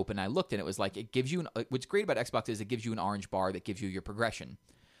finally got it open. I looked, and it was like, it gives you, what's great about Xbox is it gives you an orange bar that gives you your progression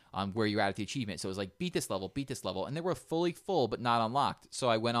on where you're at the achievement. So it was like, beat this level, and they were fully full, but not unlocked. So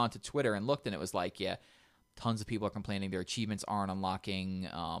I went on to Twitter and looked, and it was like, yeah, tons of people are complaining their achievements aren't unlocking.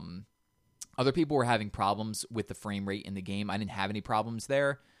 Other people were having problems with the frame rate in the game. I didn't have any problems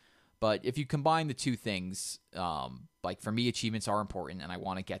there. But if you combine the two things, like for me, achievements are important and I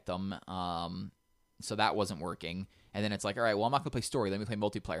want to get them. So that wasn't working. And then it's like, all right, well, I'm not going to play story. Let me play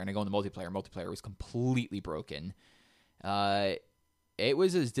multiplayer. And I go into multiplayer. Multiplayer was completely broken. It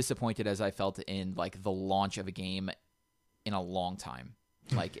was as disappointed as I felt in like the launch of a game in a long time.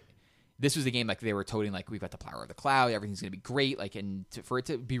 Like this was a game like they were toting like we've got the power of the cloud. Everything's going to be great. Like for it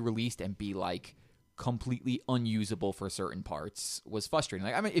to be released and be like completely unusable for certain parts was frustrating.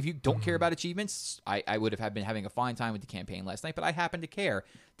 Like, I mean, if you don't care about achievements, I would have been having a fine time with the campaign last night, but I happen to care.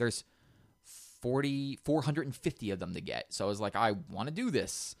 There's 450 of them to get. So I was like, I want to do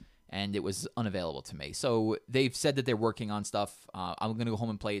this. And it was unavailable to me. So they've said that they're working on stuff. I'm going to go home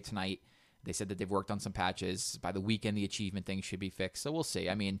and play it tonight. They said that they've worked on some patches. By the weekend, the achievement thing should be fixed. So we'll see.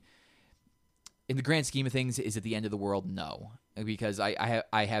 I mean, in the grand scheme of things, is it the end of the world? No, because I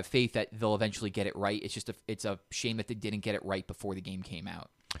have faith that they'll eventually get it right. It's just it's a shame that they didn't get it right before the game came out.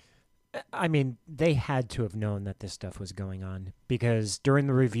 I mean, they had to have known that this stuff was going on because during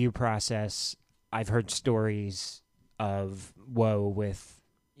the review process, I've heard stories of woe with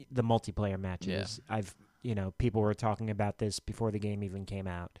the multiplayer matches. Yeah. People were talking about this before the game even came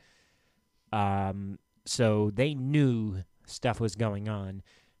out. So they knew stuff was going on.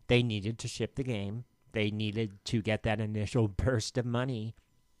 They needed to ship the game. They needed to get that initial burst of money,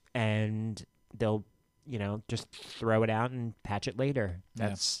 and they'll, just throw it out and patch it later.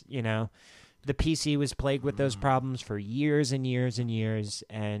 That's, the PC was plagued with those problems for years and years and years,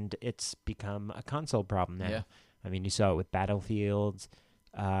 and it's become a console problem now. Yeah. I mean, you saw it with Battlefield.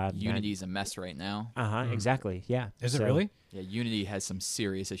 Unity's a mess right now. Exactly. Yeah. Is it really? Yeah, Unity has some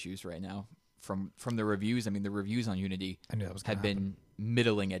serious issues right now. From the reviews, I mean, the reviews on Unity have been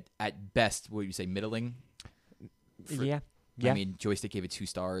middling at best. What would you say, middling? Yeah. I mean, Joystick gave it 2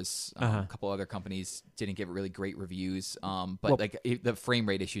 stars. A couple other companies didn't give it really great reviews. But the frame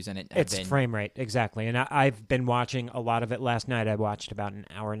rate issues in it have been... It's frame rate, exactly. And I've been watching a lot of it. Last night I watched about an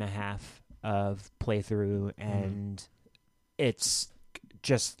hour and a half of playthrough, and it's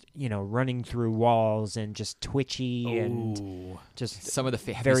just, running through walls and just twitchy and just some of the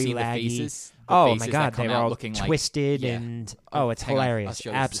very laggy. The faces? My God, they're all looking twisted and it's hilarious.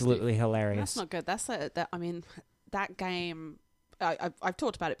 Absolutely hilarious. That's not good. I mean, that game, I've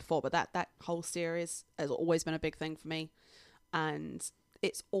talked about it before, but that whole series has always been a big thing for me, and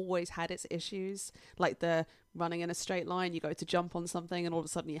it's always had its issues, like the running in a straight line. You go to jump on something, and all of a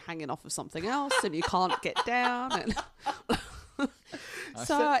sudden you're hanging off of something else, and you can't get down. And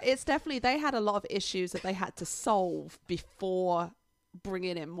so it's definitely, they had a lot of issues that they had to solve before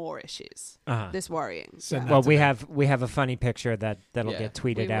bringing in more issues. This worrying. Well, we have a funny picture that'll get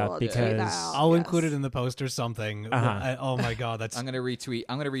tweeted out because I'll include it in the post or something. Oh my God, that's. I'm gonna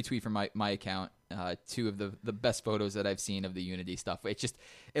retweet from my account 2 of the best photos that I've seen of the Unity stuff.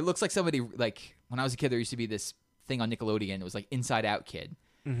 It looks like somebody, like when I was a kid, there used to be this thing on Nickelodeon. It was like Inside Out Kid.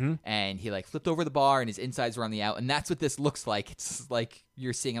 and he like flipped over the bar and his insides were on the out, and that's what this looks like. It's like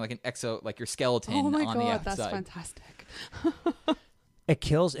you're seeing like like your skeleton Oh my on the god, outside. that's fantastic. It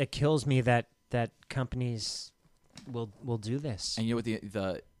kills me that companies will do this. And you know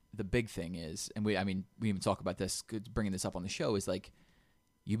what the big thing is, and we even talk about this, bringing this up on the show, is like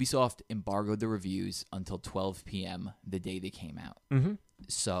Ubisoft embargoed the reviews until 12 p.m. the day they came out. Mm-hmm.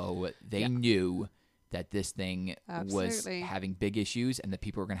 So they knew that this thing was Absolutely. having big issues and that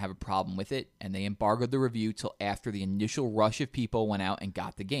people were going to have a problem with it, and they embargoed the review till after the initial rush of people went out and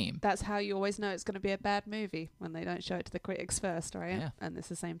got the game. That's how you always know it's going to be a bad movie, when they don't show it to the critics first, right? Yeah. And it's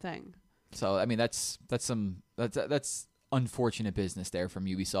the same thing. So I mean that's unfortunate business there from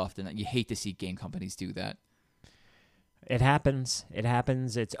Ubisoft, and you hate to see game companies do that. It happens.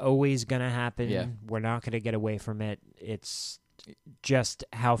 It's always going to happen. Yeah. We're not going to get away from it. It's just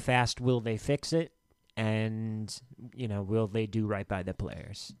how fast will they fix it, and will they do right by the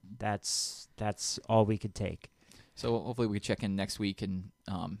players? That's all we could take. So hopefully we can check in next week, and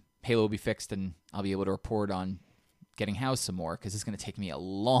Halo will be fixed, and I'll be able to report on getting housed some more, because it's going to take me a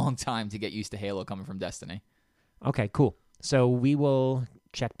long time to get used to Halo coming from Destiny. Okay, cool. So we will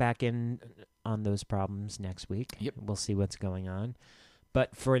check back in on those problems next week. Yep. We'll see what's going on.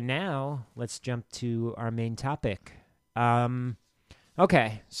 But for now, let's jump to our main topic.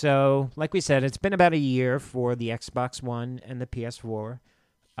 Okay, so like we said, it's been about a year for the Xbox One and the PS4.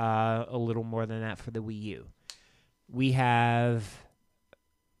 A little more than that for the Wii U. We have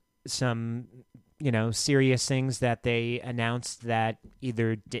some, serious things that they announced that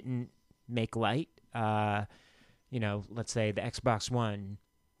either didn't make light. Let's say the Xbox One,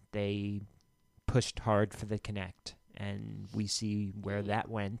 they pushed hard for the Kinect, and we see where that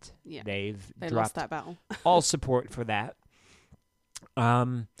went. Yeah. They They dropped lost that battle. all support for that.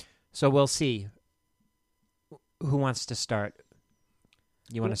 So we'll see. Who wants to start?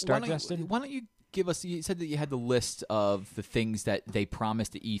 You want to start, Justin? Why don't you give us? You said that you had the list of the things that they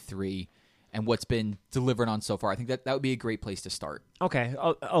promised at E3 and what's been delivered on so far. I think that would be a great place to start. Okay,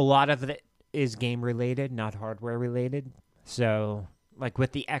 a lot of it is game related, not hardware related. So, like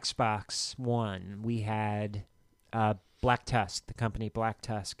with the Xbox One, we had Black Tusk, the company Black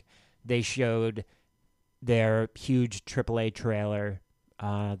Tusk. They showed their huge AAA trailer.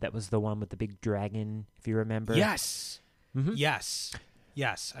 That was the one with the big dragon, if you remember. Yes. Mhm.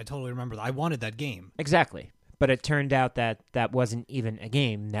 Yes, I totally remember that. I wanted that game. Exactly. But it turned out that wasn't even a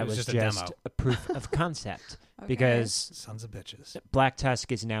game. That It was was just a demo. a proof of concept. Okay. Because Sons of bitches. Black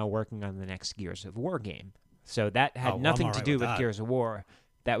Tusk is now working on the next Gears of War game. So that had Oh, well, nothing I'm to alright do with with that. Gears of War.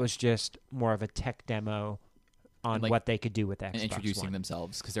 That was just more of a tech demo on Like- what they could do with Xbox And introducing One.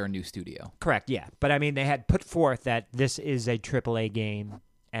 themselves because they're a new studio. Correct, yeah. But I mean, they had put forth that this is a AAA game,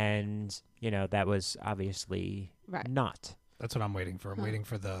 and, that was obviously Right. not. That's what I'm waiting for. I'm waiting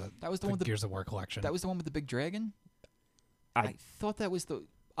for the That was the one with the- Gears of War collection. That was the one with the big dragon. I- I thought that was the.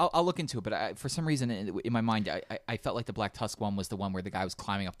 I'll look into it, but for some reason in my mind, I felt like the Black Tusk one was the one where the guy was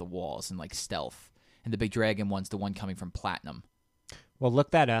climbing up the walls and like stealth, and the big dragon one's the one coming from Platinum. Well, look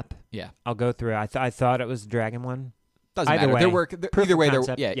that up. Yeah, I'll go through it. I thought it was the Dragon one. doesn't Either matter. way, proof Either of way,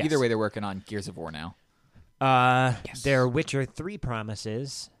 concept, they're yes. either way they're working on Gears of War now. Yes. Their Witcher 3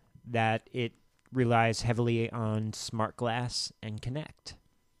 promises that it relies heavily on smart glass and Kinect.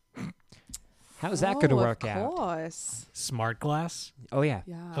 How's that going to work out? Of course. Smart glass. Oh, yeah.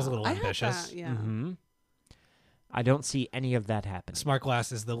 Yeah. That was a little I had ambitious. that, yeah. hmm I don't see any of that happening. Smart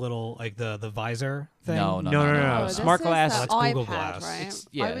glass is the little the visor thing. No. No. Oh, Smart this is glass- the That's Google iPad, Glass. right? It's-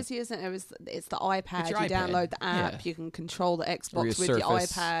 yeah. I was using it's the iPad. your You iPad. download the app. Yeah. You can control the Or Xbox your with your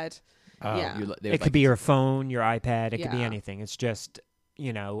Surface. iPad. Oh. Yeah. It could be your phone, your iPad. It could be Yeah. anything. It's just,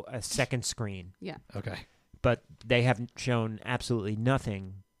 a second screen. Okay. But they haven't shown absolutely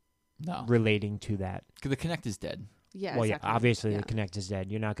nothing no. relating to that. The Kinect is dead. Yeah. Well, exactly. yeah, obviously Yeah. the Kinect is dead.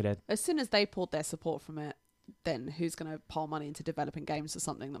 You're not going to... As soon as they pulled their support from it, then who's going to pile money into developing games for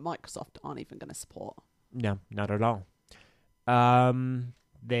something that Microsoft aren't even going to support? No, not at all.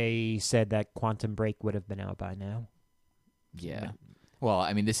 They said that Quantum Break would have been out by now. Yeah. Well,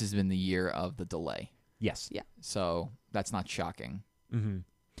 I mean, this has been the year of the delay, Yes. Yeah. so that's not shocking. Mm-hmm.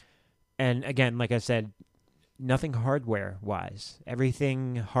 And again, like I said, nothing hardware-wise.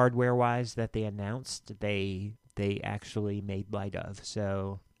 Everything hardware-wise that they announced, they actually made light of.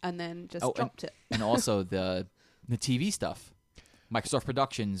 So, And then just Oh, and- dropped it. And also the TV stuff, Microsoft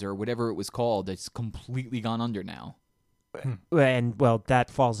Productions or whatever it was called, it's completely gone under now. well, that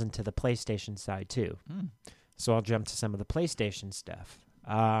falls into the PlayStation side too. Hmm. So I'll jump to some of the PlayStation stuff.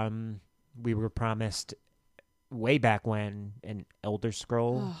 We were promised way back when an Elder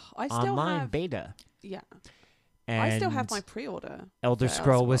Scroll I still online have. beta. Yeah. And I still have my pre-order. Elder for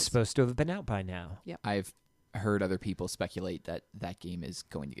Scroll was Scrolls. supposed to have been out by now. I've heard other people speculate that that game is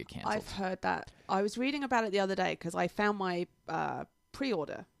going to get canceled. I've heard that. I was reading about it the other day because I found my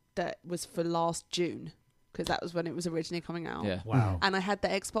pre-order that was for last June, because that was when it was originally coming out. Yeah. Wow. And I had the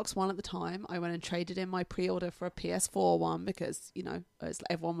Xbox One at the time. I went and traded in my pre-order for a PS4 one because,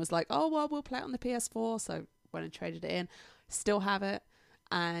 everyone was like, oh, well, we'll play it on the PS4. So went and traded it in. Still have it.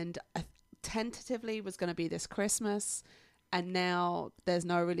 And I tentatively was going to be this Christmas. And now there's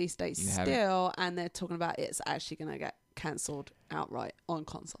no release date You have still. And they're talking about it's actually going to get cancelled outright on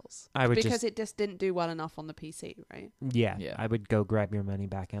consoles. I would because it just didn't do well enough on the PC, right? Yeah, Yeah. I would go grab your money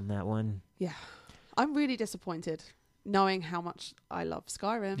back on that one. Yeah. I'm really disappointed knowing how much I love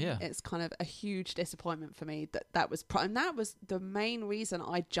Skyrim. Yeah. It's kind of a huge disappointment for me that was and that was the main reason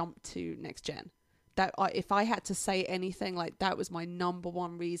I jumped to next gen. If I had to say anything, like, that was my number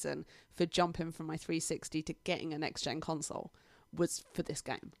one reason for jumping from my 360 to getting a next gen console, was for this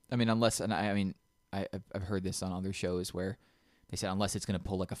game. I mean, I've heard this on other shows where they said unless it's going to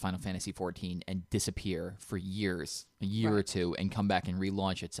pull like a Final Fantasy 14 and disappear for years, a year or Right. two, and come back and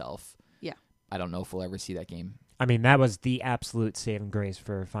relaunch itself. Yeah. I don't know if we'll ever see that game. I mean, that was the absolute saving grace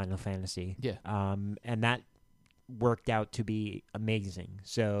for Final Fantasy. Yeah. And that worked out to be amazing.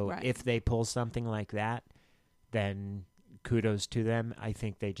 So Right. if they pull something like that, then kudos to them. I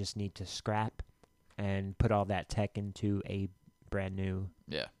think they just need to scrap and put all that tech into a brand new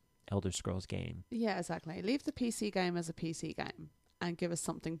Yeah. Elder Scrolls game. Yeah, exactly. Leave the PC game as a PC game and give us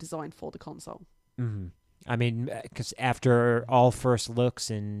something designed for the console. Mm-hmm. I mean, because after all first looks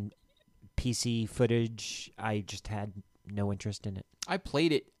and PC footage, I just had no interest in it. I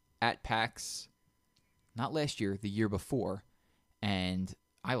played it at PAX, not last year, the year before, and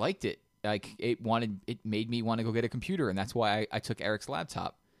I liked it. Like, it made me want to go get a computer, and that's why I took Eric's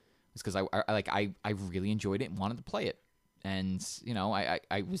laptop. It's because I really enjoyed it and wanted to play it. And,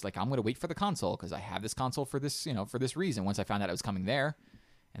 I was like, I'm going to wait for the console because I have this console for this, for this reason. Once I found out it was coming there,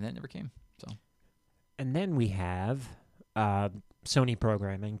 and then it never came. So, And then we have Sony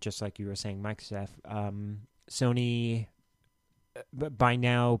programming, just like you were saying, Mike Seth. Sony, by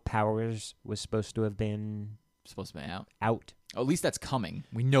now, Powers was supposed to have been supposed to be out. out. At least that's coming.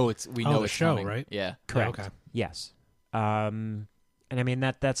 We know it's the it's show, coming. right? Yeah. Correct. Okay. Yes. And I mean,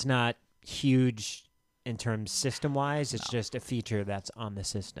 that's not huge in terms system-wise. It's No. just a feature that's on the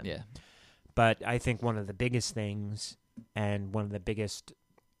system. Yeah. But I think one of the biggest things and one of the biggest,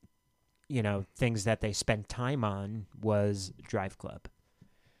 things that they spent time on was Drive Club.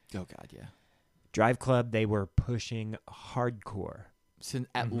 Oh God, yeah. Drive Club, they were pushing hardcore. So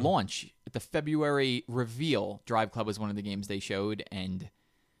at launch, at the February reveal, Drive Club was one of the games they showed, and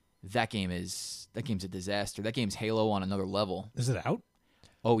that game's a disaster. That game's Halo on another level. Is it out?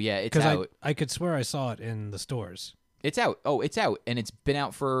 Oh yeah, it's Because out. I could swear I saw it in the stores. It's out. Oh, it's out, and it's been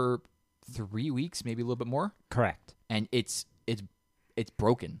out for 3 weeks, maybe a little bit more, Correct. and it's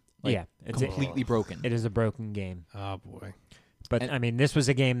broken. Like, Yeah, it's completely broken. It is a broken game. Oh boy. But And- I mean, this was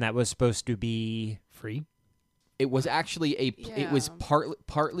a game that was supposed to be Free? It was actually it was Yeah.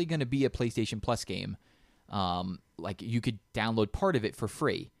 partly going to be a PlayStation Plus game. Like, you could download part of it for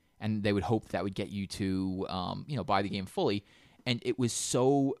free, and they would hope that would get you to buy the game fully. And it was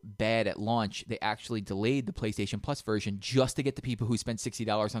so bad at launch, they actually delayed the PlayStation Plus version just to get the people who spent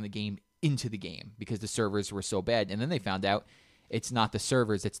 $60 on the game into the game because the servers were so bad. And then they found out it's not the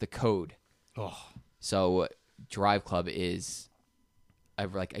servers, it's the code. Oh. So Drive Club is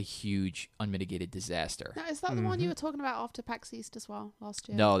a huge unmitigated disaster. Now, is that the one you were talking about after PAX East as well last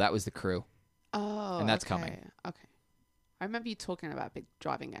year? No, that was the Crew. Oh, And that's okay. coming. Okay. I remember you talking about a big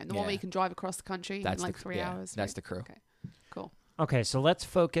driving game. The one Yeah. where you can drive across the country That's in like the, 3 yeah, hours. That's right? the Crew. Okay. Cool. okay. So let's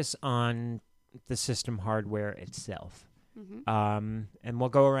focus on the system hardware itself. Mm-hmm. And we'll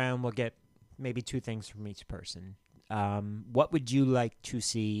go around. We'll get maybe two things from each person. What would you like to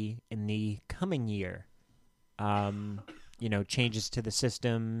see in the coming year? Changes to the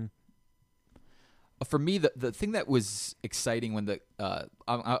system. For me, the thing that was exciting when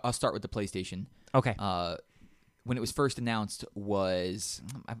I'll start with the PlayStation. Okay. When it was first announced was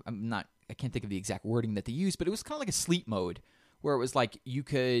I can't think of the exact wording that they used, but it was kind of like a sleep mode where it was like you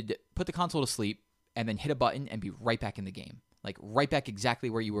could put the console to sleep and then hit a button and be right back in the game. Like right back exactly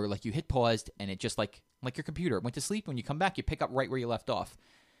where you were. Like you hit paused and it just like your computer went to sleep. When you come back, you pick up right where you left off.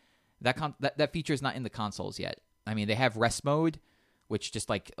 That feature is not in the consoles yet. I mean, they have rest mode, which just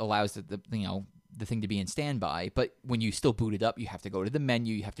like allows the thing to be in standby. But when you still boot it up, you have to go to the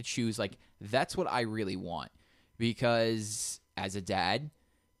menu. You have to choose. Like, that's what I really want, because as a dad,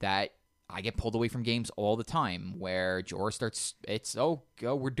 that I get pulled away from games all the time where Jorah starts.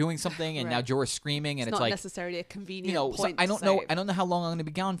 We're doing something, and now Right. Jorah's screaming, and It's it's not like, necessarily a convenient you know, so point. I to don't know. save. I don't know how long I'm going to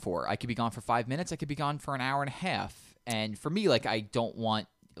be gone for. I could be gone for 5 minutes. I could be gone for an hour and a half. And for me, like, I don't want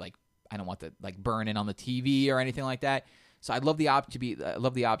to like burn in on the TV or anything like that. So I'd love the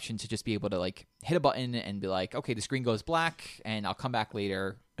option to just be able to like hit a button and be like, okay, the screen goes black, and I'll come back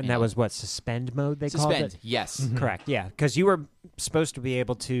later. And you that know. was what, suspend mode they called Suspend. it? Yes. Correct, yeah. Because you were supposed to be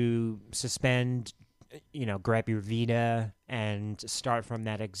able to suspend, you know, grab your Vita and start from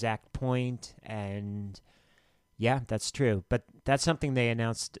that exact point. And yeah, that's true. But that's something they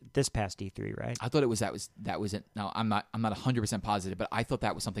announced this past E3, right? I thought that was it. Now I'm not 100% positive, but I thought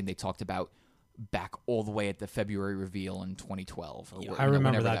that was something they talked about back all the way at the February reveal in 2012. I remember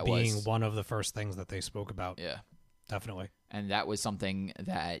whenever that being was. one of the first things that they spoke about. Yeah. Definitely. And that was something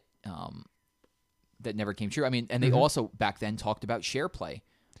that that never came true. I mean, and they Mm-hmm. also back then talked about SharePlay,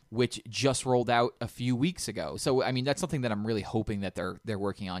 which just rolled out a few weeks ago. So I mean, that's something that I'm really hoping that they're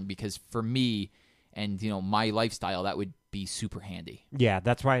working on, because for me and you know my lifestyle, that would be super handy. Yeah,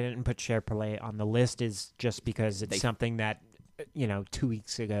 that's why I didn't put SharePlay on the list, is just because it's something that, you know, 2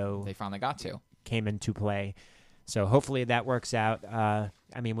 weeks ago They finally got to. came into play. So hopefully that works out. I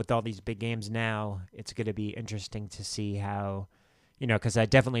mean, with all these big games now, it's going to be interesting to see how, you know, because I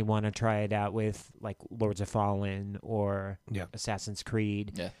definitely want to try it out with like Lords of Fallen or Yeah. Assassin's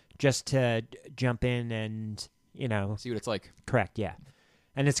Creed, Yeah. just to jump in and, you know, See what it's like. correct, yeah.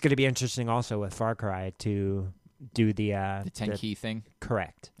 And it's going to be interesting also with Far Cry to do the 10 key thing.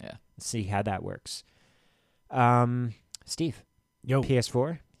 correct. Yeah. See how that works. Steve, Yo.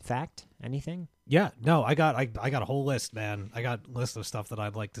 PS4 fact, anything? Yeah, no, I got a whole list, man. I got a list of stuff that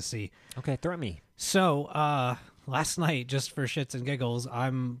I'd like to see. Okay, throw at me. So, last night, just for shits and giggles,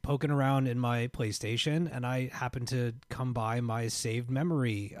 I'm poking around in my PlayStation, and I happen to come by my saved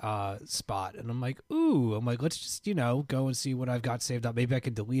memory spot, and I'm like, let's just, you know, go and see what I've got saved up. Maybe I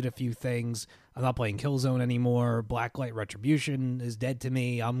can delete a few things. I'm not playing Killzone anymore. Blacklight Retribution is dead to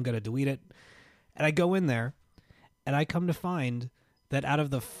me. I'm gonna delete it. And I go in there, and I come to find that out of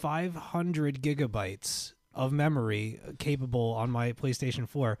the 500 gigabytes of memory capable on my PlayStation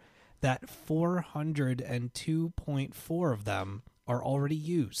 4, that 402.4 of them are already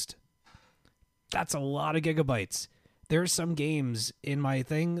used. That's a lot of gigabytes. There's some games in my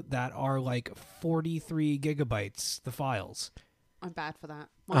thing that are like 43 gigabytes, the files. I'm bad for that.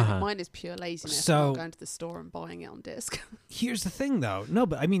 Mine is pure laziness. So not going to the store and buying it on disc. Here's the thing, though. No,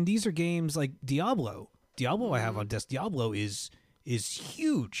 but I mean, these are games like Diablo. I have on disc. Diablo is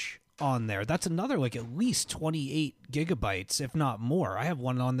huge on there. That's another like at least 28 gigabytes, if not more. I have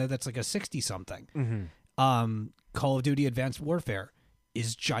one on there that's like a 60 something. Mm-hmm. Call of Duty Advanced Warfare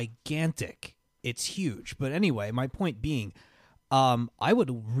is gigantic. It's huge. But anyway, my point being, I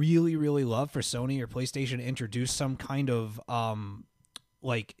would really, really love for Sony or PlayStation to introduce some kind of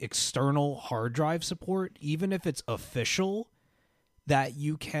like external hard drive support, even if it's official, that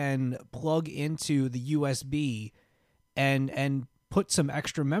you can plug into the USB and put some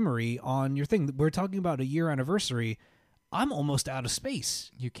extra memory on your thing. We're talking about a year anniversary. I'm almost out of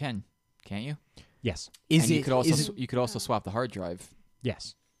space. You can't you? Yes. Is and it? you could also swap the hard drive.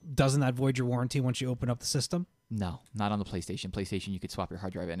 Yes. Doesn't that void your warranty once you open up the system? No, not on the PlayStation. PlayStation, you could swap your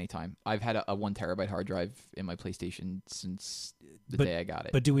hard drive anytime. I've had a 1 terabyte hard drive in my PlayStation since the day I got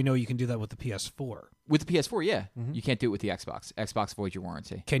it. But do we know you can do that with the PS4? With the PS4, yeah. Mhm. You can't do it with the Xbox. Xbox voids your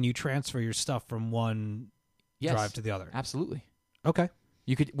warranty. Can you transfer your stuff from one Yes, drive to the other? absolutely. Okay.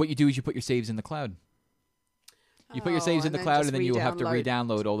 You could. What you do is you put your saves in the cloud. You put your saves in the then cloud, just and then you will have to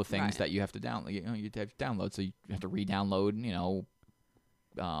re-download. re-download all the things Right. that you have to download. You have to download, so you have to re-download. You know,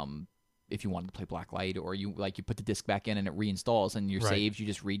 if you wanted to play Blacklight, or you put the disc back in and it reinstalls, and your Right. saves you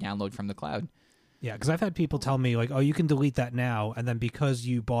just re-download from the cloud. Yeah, because I've had people tell me like, "Oh, you can delete that now," and then because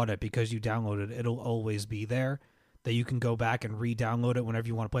you bought it, because you downloaded it, it'll always be there. That you can go back and re-download it whenever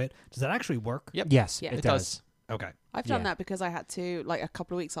you want to play it. Does that actually work? Yep. Yes, Yeah. it It does. does. Okay. I've done Yeah. that because I had to, like a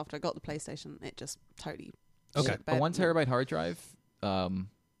couple of weeks after I got the PlayStation, it just totally. Okay. shit A bed. 1 terabyte hard drive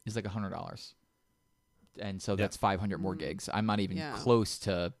is like $100, and so that's 500 more gigs. I'm not even Yeah. close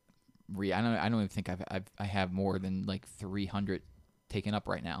to I don't even think I have more than like 300 taken up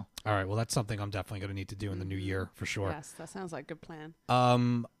right now. All right. Well, that's something I'm definitely going to need to do in the new year for sure. Yes, that sounds like a good plan.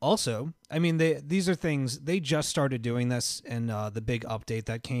 Also, I mean, these are things they just started doing this in the big update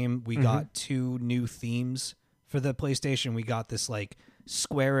that came. We got 2 new themes for the PlayStation. We got this like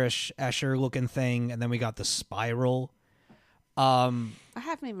squarish Escher looking thing, and then we got the spiral. I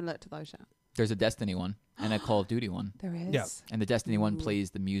haven't even looked at those yet. There's a Destiny one and a Call of Duty one, There is. Yeah. and the Destiny one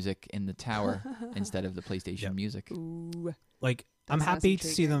plays the music in the tower instead of the PlayStation Yep. music. Ooh. Like I'm That sounds happy to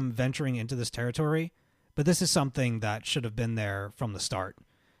see intriguing. them venturing into this territory, but this is something that should have been there from the start.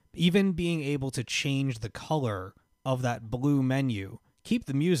 Even being able to change the color of that blue menu, keep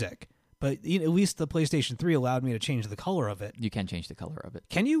the music, but at least the PlayStation 3 allowed me to change the color of it. You can change the color of it.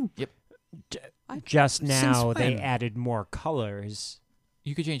 Can you? Just now, Since they when? added more colors.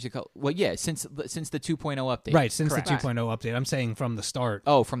 You could change the color. Well, yeah, since the 2.0 update. Right, since Correct. the 2.0 update. I'm saying from the start.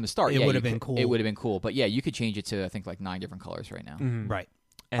 Oh, from the start, It yeah, would you have been could- cool. It would have been cool, but yeah, you could change it to I think like 9 different colors right now. Right.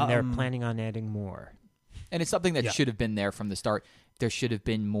 And they're Um, planning on adding more. And it's something that Yeah. should have been there from the start. There should have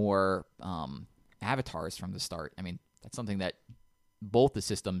been more avatars from the start. I mean, that's something that both the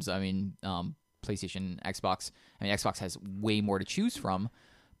systems, PlayStation, Xbox, Xbox has way more to choose from,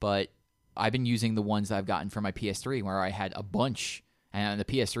 but I've been using the ones that I've gotten for my PS3 where I had a bunch, and the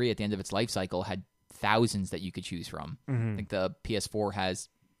PS3 at the end of its life cycle had thousands that you could choose from. I think the PS4 has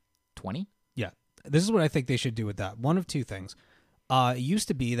 20. Yeah. This is what I think they should do with that. One of two things. It used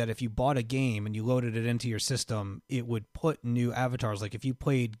to be that if you bought a game and you loaded it into your system, it would put new avatars. Like if you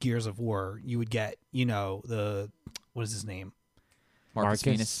played Gears of War, you would get, what is his name? Marcus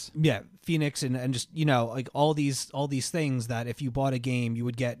Marcus? Venus. Yeah, Phoenix and just, like all these things that if you bought a game, you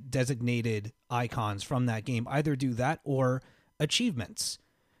would get designated icons from that game. Either do that or achievements.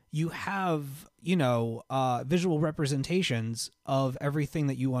 You have, visual representations of everything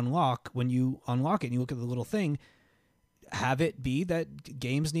that you unlock. When you unlock it and you look at the little thing, have it be that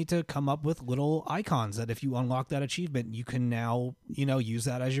games need to come up with little icons that if you unlock that achievement, you can now, use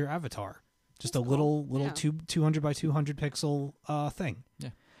that as your avatar. Just That's a cool. little Yeah. 200 by 200 pixel thing. Yeah.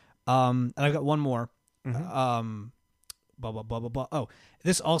 And I've got one more. Mm-hmm. Blah, blah, blah, blah, blah. Oh,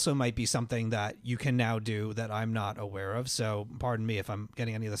 this also might be something that you can now do that I'm not aware of. So pardon me if I'm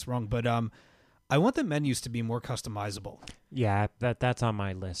getting any of this wrong. But I want the menus to be more customizable. Yeah, that's on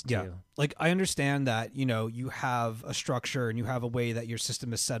my list Yeah. too. Like I understand that, you have a structure and you have a way that your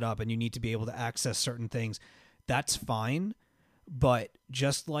system is set up and you need to be able to access certain things. That's fine. But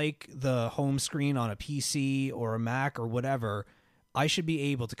just like the home screen on a PC or a Mac or whatever, I should be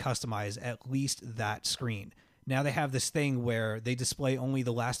able to customize at least that screen. Now they have this thing where they display only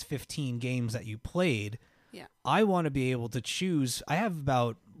the last 15 games that you played. Yeah. I want to be able to choose. I have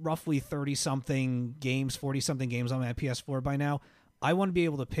about roughly 30-something games, 40-something games on my PS4 by now. I want to be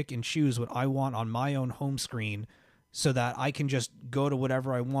able to pick and choose what I want on my own home screen so that I can just go to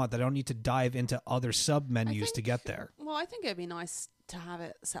whatever I want, that I don't need to dive into other sub-menus to get there. Well, I think it'd be nice to have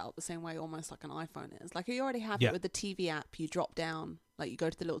it set up the same way almost like an iPhone is. Like you already have Yeah. it with the TV app. You drop down, like you go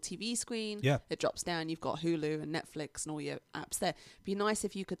to the little TV screen. Yeah. It drops down. You've got Hulu and Netflix and all your apps there. Be nice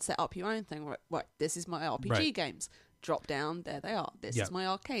if you could set up your own thing. Right, this is my RPG Right. games. Drop down, there they are. This Yeah. is my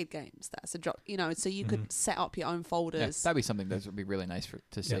arcade games. That's a drop. So you could set up your own Yeah, folders. that'd be something that would be really nice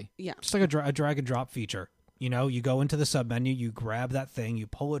to see. Yeah. Just like a drag and drop feature. You go into the sub-menu, you grab that thing, you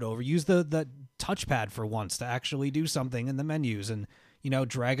pull it over, use the touchpad for once to actually do something in the menus and,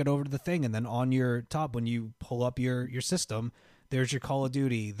 drag it over to the thing. And then on your top, when you pull up your system, there's your Call of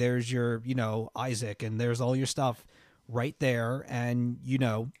Duty, there's your, Isaac, and there's all your stuff right there. And,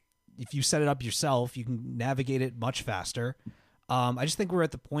 if you set it up yourself, you can navigate it much faster. I just think we're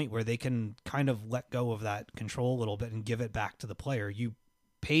at the point where they can kind of let go of that control a little bit and give it back to the player. You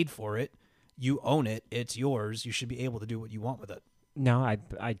paid for it. You own it. It's yours. You should be able to do what you want with it. No,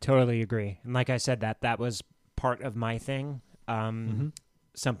 I totally agree. And like I said, that was part of my thing.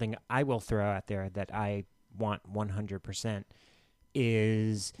 Something I will throw out there that I want 100%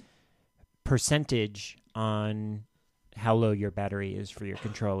 is percentage on how low your battery is for your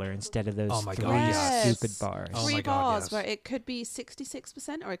controller instead of those Oh my three God, yes. stupid bars. Oh Three my God, bars yes. where it could be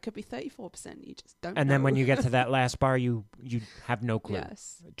 66% or it could be 34%. You just don't And know. then when you get to that last bar, you have no clue.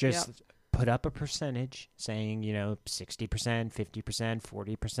 Yes. Just Yep. put up a percentage saying, 60%, 50%,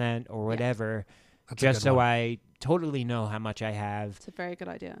 40%, or whatever, That's a just good so one. I totally know how much I have. It's a very good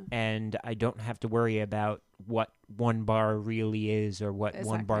idea. And I don't have to worry about what one bar really is or what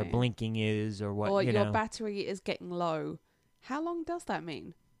one bar Exactly. blinking is or what, Or you your know. battery is getting low. How long does that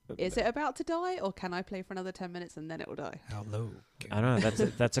mean? Is it about to die, or can I play for another 10 minutes and then it will die? How low? I don't know.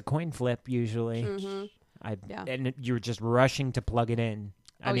 That's a coin flip usually. Mm-hmm. Yeah. And you're just rushing to plug it in.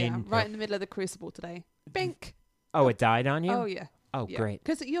 I mean, yeah, right in the middle of the crucible today. Bink. oh, it died on you? Oh yeah. Oh, Yeah. great.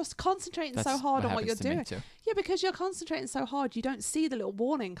 Because you're concentrating so That's hard on what happens you're to me doing. too. Yeah, because you're concentrating so hard, you don't see the little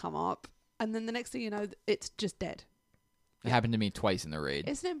warning come up, and then the next thing you know, it's just dead. It happened to me twice in the raid.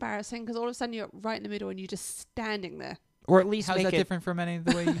 Isn't it embarrassing? Because all of a sudden you're right in the middle and you're just standing there. Or at least How's make that it different from any of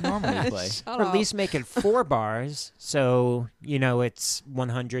the way you normally play? Shut or at up. least make it 4 bars so it's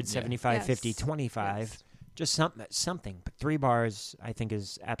 100, 75, Yes. 50, 25. Yes. Just something. But 3 bars I think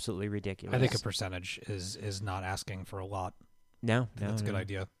is absolutely ridiculous. I think a percentage is not asking for a lot. No, That's a good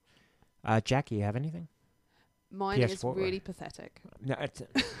idea. Jackie, you have anything? Mine is PS4. really pathetic. No,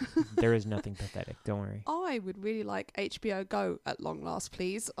 there is nothing pathetic. Don't worry. I would really like HBO Go at long last,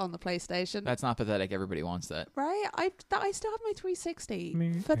 please, on the PlayStation. That's not pathetic. Everybody wants that. Right? I still have my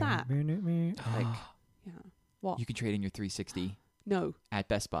 360 for that. Like, yeah. What? You can trade in your 360 No. at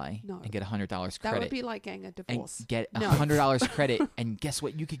Best Buy No. and get $100 credit. That would be like getting a and divorce. get No. $100 credit, and guess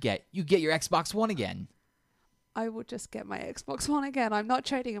what you could get? You get your Xbox One again. I would just get my Xbox One again. I'm not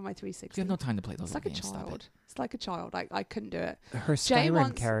trading in my 360. You have no time to play those It's like a games. Stop child. it. It's like a child. I couldn't do it. Her Jay Skyrim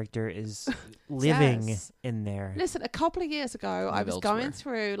wants- character is living Yes. in there. Listen, a couple of years ago, I Live was elsewhere. going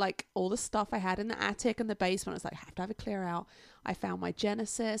through like all the stuff I had in the attic and the basement. I was like, I have to have a clear out. I found my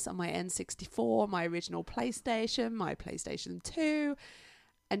Genesis and my N64, my original PlayStation, my PlayStation 2,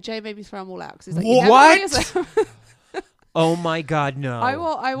 and Jay made me throw them all out because he's like, "You never What? use them." Oh my God, no! I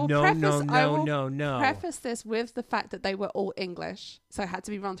will No, preface, no, I no, will no, no. preface this with the fact that they were all English, so it had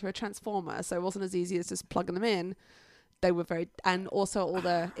to be run through a transformer, so it wasn't as easy as just plugging them in. They were very, and also all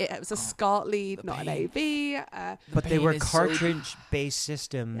it was a SCART lead, not an AV. But they pain were is so- cartridge-based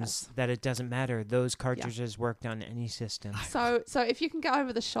systems Yes. that it doesn't matter. Those cartridges worked on any system. So if you can get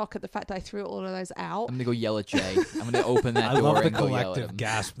over the shock at the fact that I threw all of those out, I'm gonna go yell at Jay. I'm gonna open that I door love the and go yell at collective him.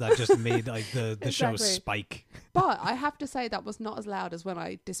 gasp that just made like the show Exactly. spike. but I have to say that was not as loud as when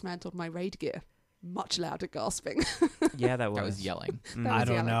I dismantled my raid gear. Much louder gasping. Yeah, that was. I was yelling. Mm. That I was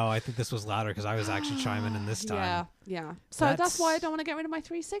don't yelling. know. I think this was louder because I was actually chiming in this time. Yeah. So that's why I don't want to get rid of my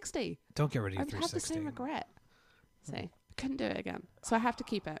 360. Don't get rid of I your would have the 360. same regret. See, I couldn't do it again. So I have to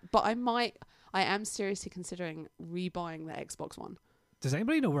keep it. But I am seriously considering rebuying the Xbox One. Does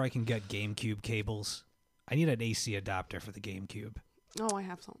anybody know where I can get GameCube cables? I need an AC adapter for the GameCube. Oh, I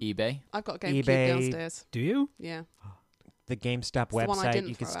have some. eBay. I've got a GameCube eBay. downstairs. Do you? Yeah. The GameStop the one I website. didn't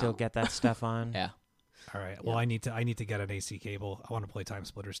You can throw still out. get that stuff on. Yeah. All right. Well, I need to get an AC cable. I want to play Time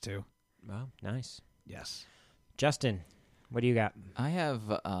Splitters too. Well, nice. Yes. Justin, what do you got? I have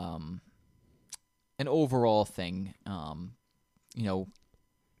an overall thing.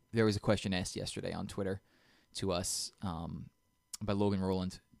 There was a question asked yesterday on Twitter to us by Logan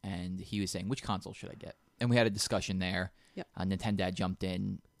Rowland, and he was saying, which console should I get? And we had a discussion there. Yep. Nintendo jumped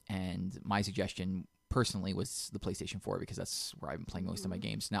in, and my suggestion personally was the PlayStation 4 because that's where I've been playing most of my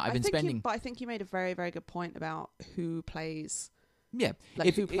games. Now, I've been spending... but I think you made a very, very good point about who plays. Yeah,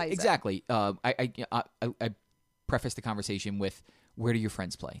 Like, who plays it. exactly. I prefaced the conversation with, where do your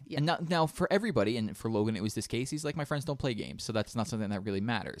friends play? Yeah. And now for everybody, and for Logan it was this case, he's like, my friends don't play games, so that's not something that really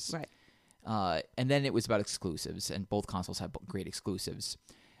matters. Right. And then it was about exclusives, and both consoles have great exclusives.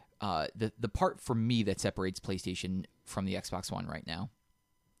 The part for me that separates PlayStation from the Xbox One right now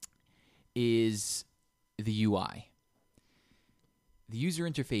is the UI. The user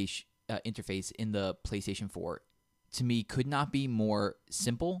interface in the PlayStation 4 to me could not be more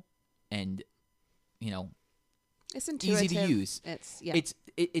simple and It's intuitive. easy to use. It's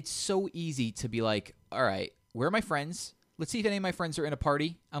It's so easy to be like, all right, where are my friends? Let's see if any of my friends are in a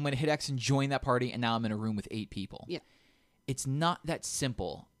party. I'm going to hit X and join that party, and now I'm in a room with 8 people. Yeah. It's not that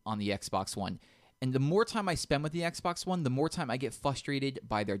simple on the Xbox One. And the more time I spend with the Xbox One, the more time I get frustrated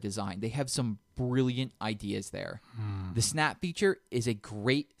by their design. They have some brilliant ideas there. The snap feature is a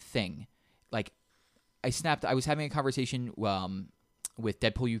great thing. Like, I was having a conversation with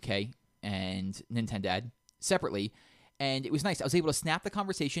Deadpool UK and Nintendo separately, and it was nice. I was able to snap the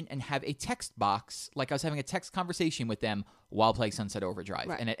conversation and have a text box, like I was having a text conversation with them while playing Sunset Overdrive.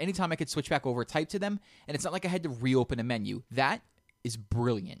 Right. And at any time I could switch back over, type to them, and it's not like I had to reopen a menu. That is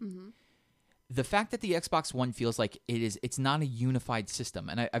brilliant. Mm-hmm. The fact that the Xbox One feels like it's not a unified system,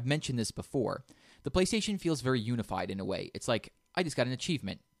 and I've mentioned this before, the PlayStation feels very unified in a way. It's like, I just got an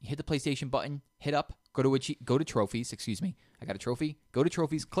achievement. You hit the PlayStation button, hit up, go to trophies, I got a trophy, go to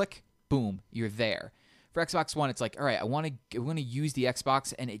trophies, click, boom, you're there. For Xbox One, it's like, all right, I want to use the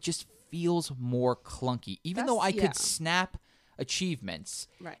Xbox, and it just feels more clunky. Even though I could snap achievements,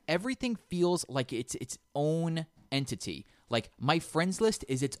 Right. everything feels like it's its own entity. Like, my friends list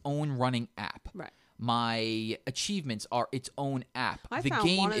is its own running app. Right. My achievements are its own app. I the found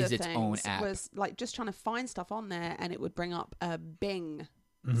game one of is the its own things app. was like just trying to find stuff on there, and it would bring up a Bing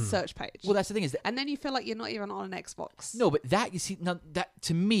search page. Well, that's the thing is that and then you feel like you're not even on an Xbox. no, but that you see, now that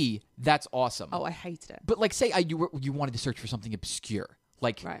to me, that's awesome. Oh, I hated it. But like, say you wanted to search for something obscure,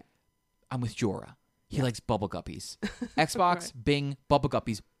 like Right. I'm with Jorah. He likes Bubble Guppies. Xbox, Bing, Bubble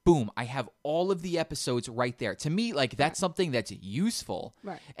Guppies. Boom! I have all of the episodes right there. To me, like, that's something that's useful.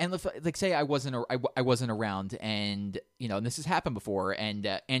 Right. And like, say I wasn't around, and and this has happened before,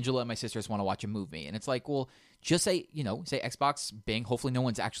 and Angela and my sisters want to watch a movie, and it's like, well, just say Xbox, Bing. Hopefully, no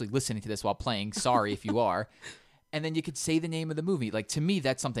one's actually listening to this while playing. Sorry if you are. and then you could say the name of the movie. Like, to me,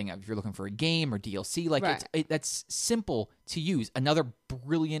 that's something, if you're looking for a game or DLC, like, Right. that's simple to use. Another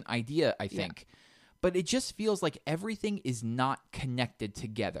brilliant idea, I think. But it just feels like everything is not connected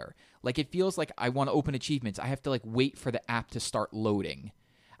together. Like, it feels like I want to open achievements. I have to, like, wait for the app to start loading.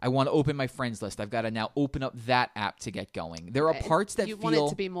 I want to open my friends list. I've got to now open up that app to get going. There are parts that you feel... want it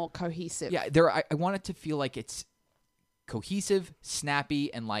to be more cohesive. Yeah, I want it to feel like it's cohesive,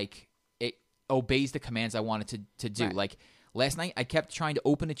 snappy, and, like, it obeys the commands I want it to do. Right. Like, last night, I kept trying to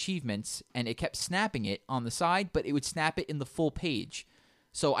open achievements, and it kept snapping it on the side, but it would snap it in the full page.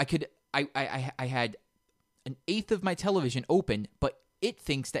 So I could... I had an eighth of my television open, but it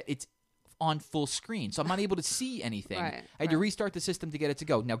thinks that it's on full screen, so I'm not able to see anything. Right, I had to restart the system to get it to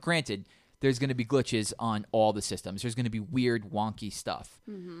go. Now, granted, there's going to be glitches on all the systems. There's going to be weird, wonky stuff.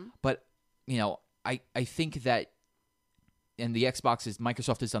 Mm-hmm. But, you know, I think that, and the Xbox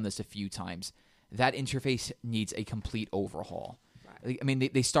Microsoft has done this a few times, that interface needs a complete overhaul. Right. I mean,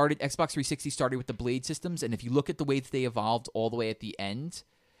 they started, Xbox 360 started with the Blade systems, and if you look at the way that they evolved all the way at the end,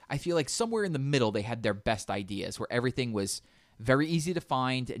 I feel like somewhere in the middle they had their best ideas, where everything was very easy to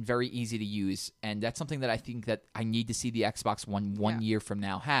find and very easy to use. And that's something that I think that I need to see the Xbox One year from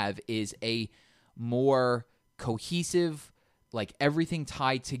now have, is a more cohesive, like, everything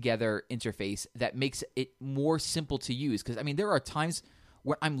tied together interface that makes it more simple to use. Because, I mean, there are times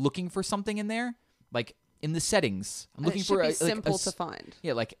where I'm looking for something in there, like in the settings. I'm looking it should for be simple to find.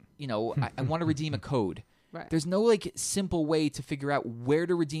 Yeah, like, you know, I want to redeem a code. Right. There's no, like, simple way to figure out where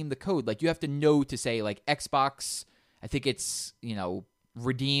to redeem the code. Like, you have to know to say, like, Xbox, I think it's, you know,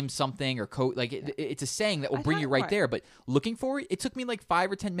 redeem something or code. Like, it's a saying that will bring you right there. But looking for it, it took me like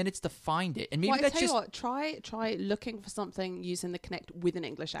 5 or 10 minutes to find it. And maybe Well, that's tell just... you what, try looking for something using the Kinect with an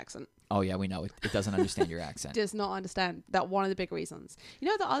English accent. Oh, yeah, we know. It doesn't understand your accent. Does not understand. That one of the big reasons. You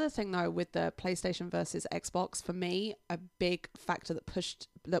know, the other thing, though, with the PlayStation versus Xbox, for me, a big factor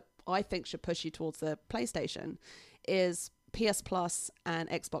that I think should push you towards the PlayStation is PS Plus and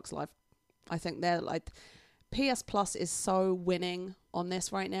Xbox Live. I think they're like... PS Plus is so winning on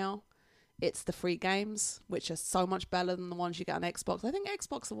this right now. It's the free games, which are so much better than the ones you get on Xbox. I think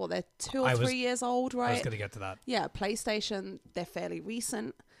Xbox are they're 2 or 3 years old, right? I was going to get to that. Yeah, PlayStation, they're fairly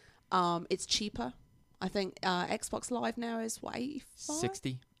recent. It's cheaper. I think Xbox Live now is what, 85?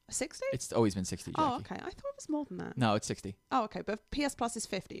 60? 60? It's always been 60, Jackie. Oh, okay. I thought it was more than that. No, it's 60. Oh, okay. But PS Plus is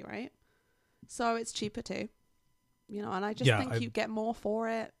 50, right? So it's cheaper too. You know, and I just think you get more for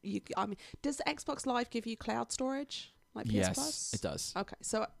it. I mean, does Xbox Live give you cloud storage like PS yes, Plus? It does. Okay,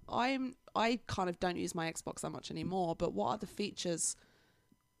 so I kind of don't use my Xbox that much anymore. But what other features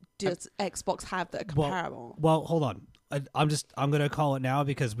does Xbox have that are comparable? Well, hold on. I'm gonna call it now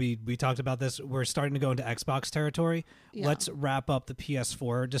because we talked about this. We're starting to go into Xbox territory. Yeah. Let's wrap up the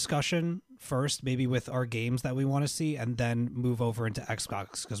PS4 discussion first, maybe with our games that we want to see, and then move over into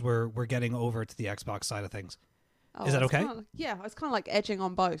Xbox because we're getting over to the Xbox side of things. Oh, Is that okay? Yeah, I was kind of like edging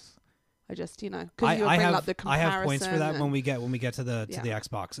on both. I just, you know, because you were I bringing have up the comparison. I have points for that and- when we get to the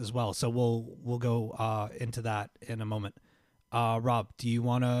Xbox as well. So we'll go into that in a moment. Rob, do you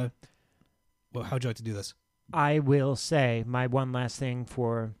want to? Well, how'd you like to do this? I will say my one last thing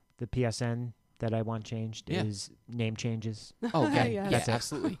for the PSN that I want changed is name changes. Oh, okay. Yes. That's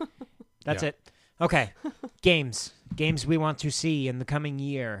absolutely. That's Yeah. it. Okay. Games we want to see in the coming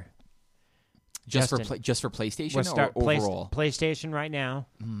year. Just Justin. for PlayStation We'll start or overall? PlayStation right now,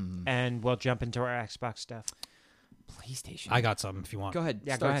 and we'll jump into our Xbox stuff. PlayStation. I got some if you want. Go ahead.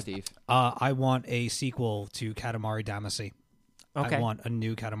 Yeah, go Start, ahead. Steve. I want a sequel to Katamari Damacy. Okay. I want a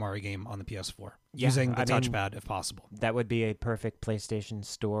new Katamari game on the PS4 Yeah, using the I mean- touchpad if possible. That would be a perfect PlayStation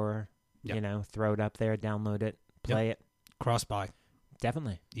Store. Yep. You know, throw it up there, download it, play it. Cross-buy,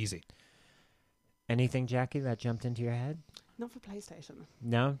 Definitely. easy. Anything, Jackie, that jumped into your head? Not for PlayStation.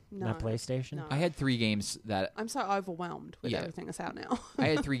 No, No. not PlayStation. No. I had 3 games that I'm so overwhelmed with Yeah. everything that's out now. I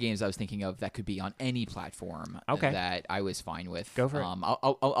had 3 games I was thinking of that could be on any platform. Okay. That I was fine with. Go for it.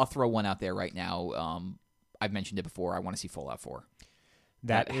 I'll throw one out there right now. I've mentioned it before. I want to see Fallout 4.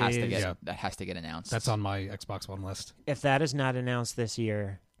 That has to get that has to get announced. That's on my Xbox One list. If that is not announced this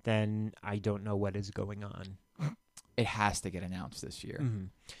year, then I don't know what is going on. It has to get announced this year.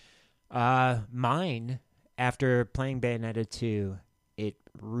 Mine, after playing Bayonetta 2, it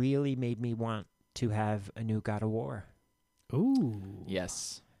really made me want to have a new God of War. Ooh.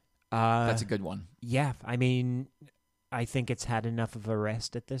 Yes, Uh, that's a good one. Yeah, I mean, I think it's had enough of a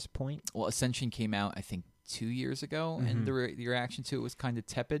rest at this point. Well, Ascension came out, I think, 2 years ago, and the reaction to it was kind of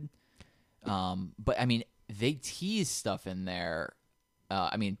tepid. But I mean, they teased stuff in there.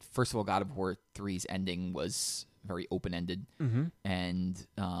 I mean, first of all, God of War 3's ending was very open-ended. Mm-hmm.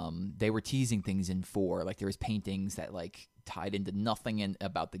 And they were teasing things in 4. Like there was paintings that like tied into nothing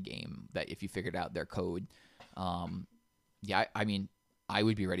about the game that if you figured out their code. Yeah, I mean, I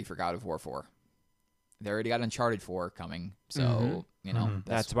would be ready for God of War 4. They already got Uncharted 4 coming, so you know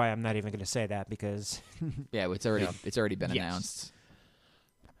That's why I'm not even going to say that because yeah, it's already been announced.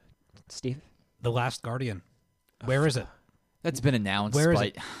 Steve, The Last Guardian. Where is it? That's been announced. Where is but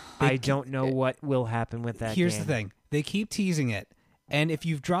it? I don't know what will happen with that. Here's game. the thing. They keep teasing it. And if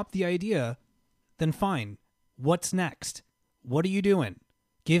you've dropped the idea, then fine. What's next? What are you doing?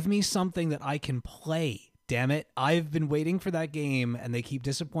 Give me something that I can play. Damn it. I've been waiting for that game, and they keep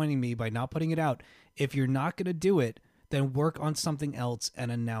disappointing me by not putting it out. If you're not going to do it, then work on something else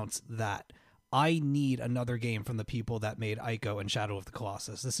and announce that. I need another game from the people that made Ico and Shadow of the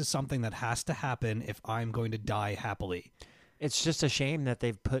Colossus. This is something that has to happen if I'm going to die happily. It's just a shame that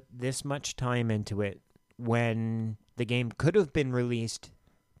they've put this much time into it when the game could have been released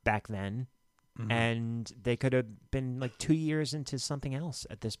back then, and they could have been like 2 years into something else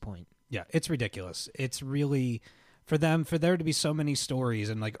at this point. Yeah, it's ridiculous. It's really for there to be so many stories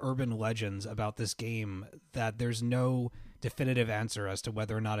and like urban legends about this game that there's no definitive answer as to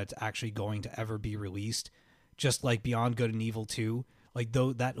whether or not it's actually going to ever be released. Just like Beyond Good and Evil 2, like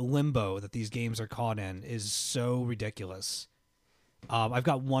that limbo that these games are caught in is so ridiculous. I've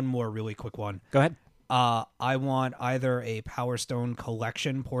got one more really quick one. Go ahead. I want either a Power Stone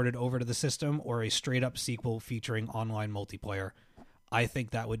collection ported over to the system or a straight up sequel featuring online multiplayer. I think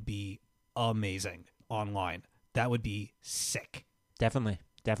that would be amazing online. That would be sick. Definitely.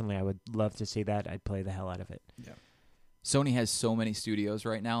 I would love to see that. I'd play the hell out of it. Yeah. Sony has so many studios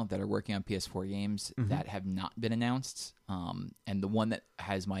right now that are working on PS4 games that have not been announced. And the one that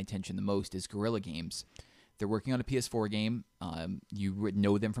has my attention the most is Guerrilla Games. They're working on a PS4 game. You would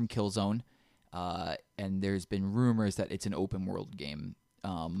know them from Killzone. And there's been rumors that it's an open world game.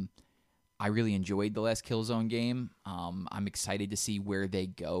 I really enjoyed the last Killzone game. I'm excited to see where they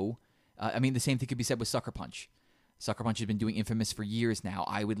go. I mean, the same thing could be said with Sucker Punch. Sucker Punch has been doing Infamous for years now.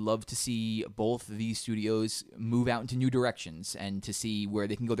 I would love to see both of these studios move out into new directions and to see where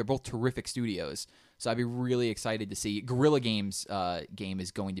they can go. They're both terrific studios. So I'd be really excited to see. Guerrilla Games game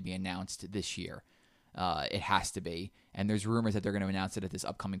is going to be announced this year. It has to be. And there's rumors that they're going to announce it at this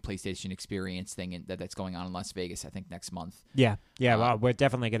upcoming PlayStation Experience thing that's going on in Las Vegas, I think, next month. Yeah. Well, we're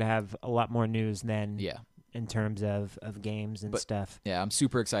definitely going to have a lot more news then in terms of games and stuff. Yeah, I'm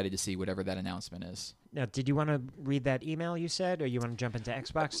super excited to see whatever that announcement is. Now, did you want to read that email you said, or you want to jump into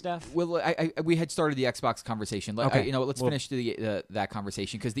Xbox stuff? Well, we had started the Xbox conversation. Okay. Let's finish that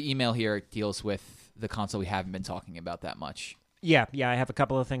conversation because the email here deals with the console we haven't been talking about that much. Yeah, I have a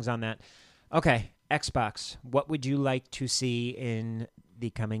couple of things on that. Okay, Xbox. What would you like to see in the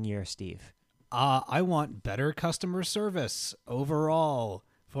coming year, Steve? I want better customer service overall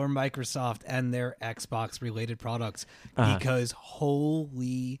for Microsoft and their Xbox-related products because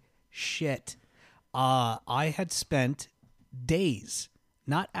holy shit. I had spent days,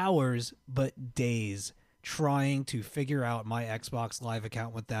 not hours, but days trying to figure out my Xbox Live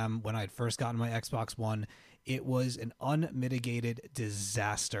account with them when I'd first gotten my Xbox One. It was an unmitigated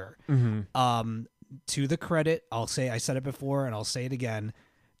disaster. To the credit, I said it before and I'll say it again,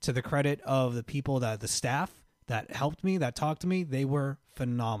 to the credit of the people the staff that helped me, that talked to me, they were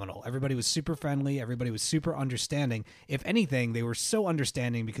phenomenal. Everybody was super friendly. Everybody was super understanding. If anything, they were so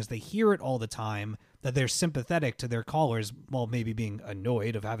understanding because they hear it all the time that they're sympathetic to their callers while maybe being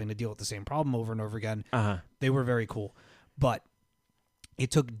annoyed of having to deal with the same problem over and over again. They were very cool. But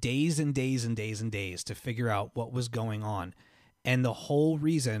it took days and days and days and days to figure out what was going on. And the whole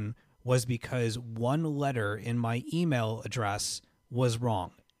reason was because one letter in my email address was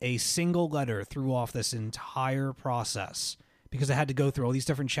wrong. A single letter threw off this entire process because I had to go through all these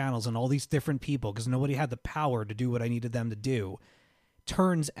different channels and all these different people because nobody had the power to do what I needed them to do.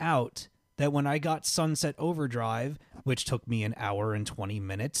 Turns out that when I got Sunset Overdrive, which took me an hour and 20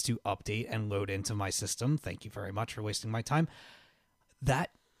 minutes to update and load into my system, thank you very much for wasting my time, that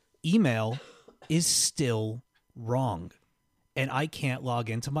email is still wrong. And I can't log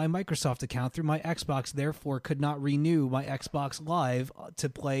into my Microsoft account through my Xbox, therefore could not renew my Xbox Live to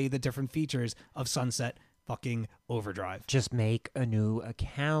play the different features of Sunset fucking Overdrive. Just make a new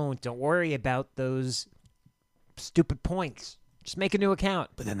account. Don't worry about those stupid points. Just make a new account.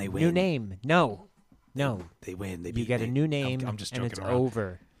 But then they win. New name. No. They win. You get a new name I'm just and joking it's around.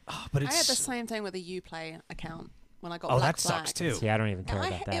 over. But I had the it's same thing with a Uplay account when I got oh, Black that sucks Flag. too. See, I don't even care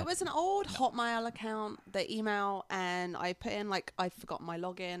about that. It was an old Hotmail account, the email, and I put in, I forgot my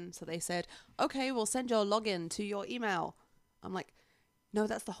login. So they said, okay, we'll send your login to your email. I'm like, no,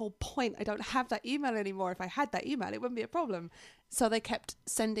 that's the whole point. I don't have that email anymore. If I had that email, it wouldn't be a problem. So they kept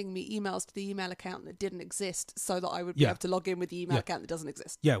sending me emails to the email account that didn't exist so that I would be able to log in with the email account that doesn't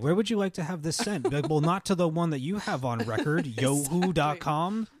exist. Yeah, where would you like to have this sent? Like, well, not to the one that you have on record,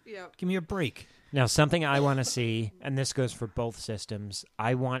 yahoo.com. Yeah. Give me a break. Now, something I want to see, and this goes for both systems,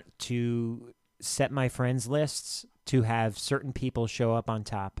 I want to set my friends lists to have certain people show up on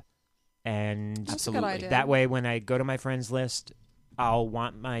top. And That's a good idea. that way, when I go to my friends list, I'll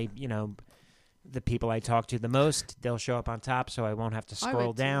want my, the people I talk to the most, they'll show up on top, so I won't have to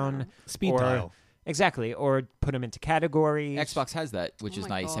scroll down. Speed dial. Exactly, or put them into categories. Xbox has that, which is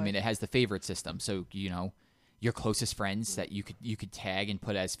nice. God. I mean, it has the favorite system, so your closest friends that you could tag and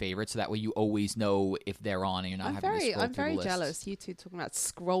put as favorites, so that way you always know if they're on and you're not having to scroll I'm through very the list. jealous. You two talking about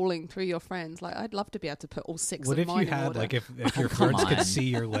scrolling through your friends. Like, I'd love to be able to put all 6 What of if mine you in had, order. like, if your Come friends could on. see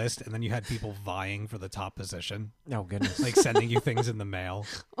your list and then you had people vying for the top position, Oh, goodness. like sending you things in the mail?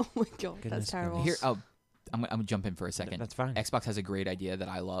 Oh my god, Goodness that's terrible. Here, I'm gonna jump in for a second. That's fine. Xbox has a great idea that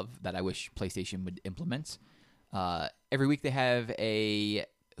I love that I wish PlayStation would implement. Every week they have a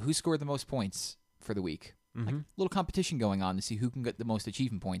who scored the most points for the week. Like a little competition going on to see who can get the most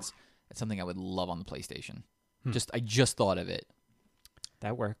achievement points. That's something I would love on the PlayStation. I just thought of it.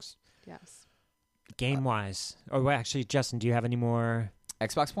 That works. Yes. Game-wise. Or well, actually, Justin, do you have any more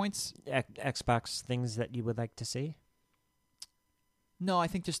Xbox points? Xbox things that you would like to see? No, I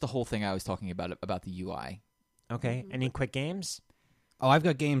think just the whole thing I was talking about the UI. Okay. Any quick games? Oh, I've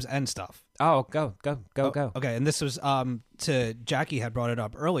got games and stuff. Oh, go. Okay, and this was to Jackie had brought it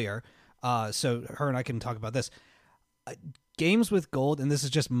up earlier, so her and I can talk about this. Games with gold, and this is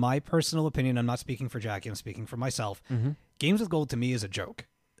just my personal opinion. I'm not speaking for Jackie. I'm speaking for myself. Games with gold to me is a joke.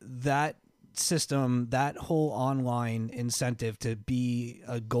 That system, that whole online incentive to be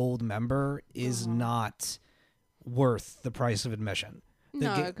a gold member is not worth the price of admission.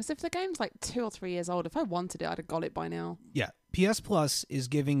 No, because if the game's like 2 or 3 years old, if I wanted it, I'd have got it by now. Yeah. PS Plus is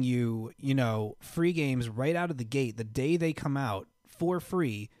giving you, free games right out of the gate the day they come out for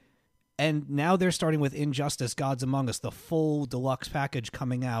free. And now they're starting with Injustice Gods Among Us, the full deluxe package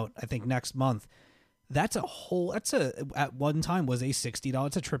coming out, I think, next month. At one time was a $60,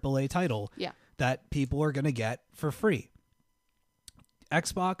 it's a AAA title that people are going to get for free.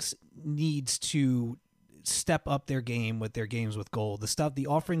 Xbox needs to step up their game with their games with gold. The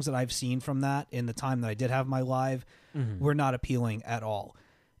offerings that I've seen from that in the time that I did have my live were not appealing at all.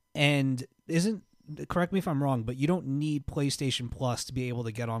 And correct me if I'm wrong, but you don't need PlayStation Plus to be able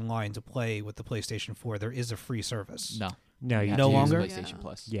to get online to play with the PlayStation 4. There is a free service. No, you have no to use longer? PlayStation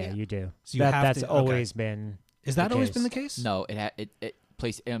Plus. Yeah, you do. So you have that's to- always been. Is that the always case. been the case? No, it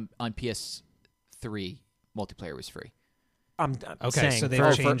plays on PS3. Multiplayer was free. I'm Okay, saying so they've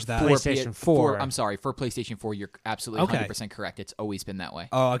for changed that. PlayStation 4. I'm sorry, for PlayStation 4, you're absolutely Okay. 100% correct. It's always been that way.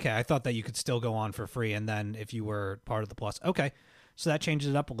 Oh, okay. I thought that you could still go on for free, and then if you were part of the Plus. Okay. So that changes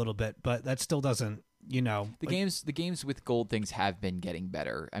it up a little bit, but that still doesn't, The games with gold things have been getting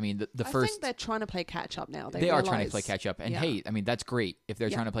better. I mean, the I first think they're trying to play catch up now. they are trying to realise- play catch up, and Yeah. hey, I mean that's great. If they're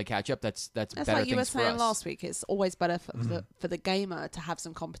Yeah. trying to play catch up, that's That's better like you were things for saying us. last week. It's always better for the gamer to have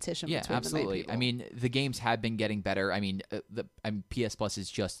some competition Yeah, between absolutely. the main I mean, the games have been getting better. I mean, PS Plus is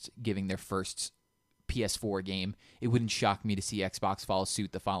just giving their first PS4 game. It wouldn't shock me to see Xbox follow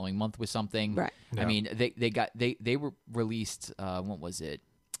suit the following month with something. Right. Yeah. I mean, they were released. What was it?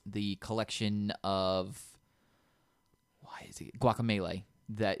 The collection of Guacamelee.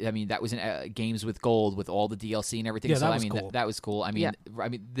 That was in games with gold with all the DLC and everything. Yeah, so that I was mean, cool. that was cool. I mean,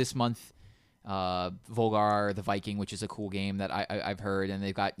 Yeah. this month, Volgar the Viking, which is a cool game that I've heard, and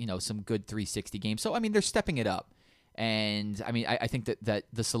they've got some good 360 games. So I mean, they're stepping it up. And I mean, I think that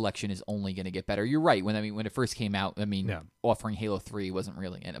the selection is only going to get better. You're right. When it first came out, offering Halo 3 wasn't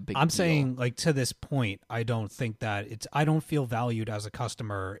really a big. I'm deal. saying, like, to this point, I don't think that I don't feel valued as a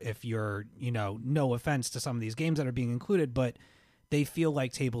customer if you're, no offense to some of these games that are being included, but they feel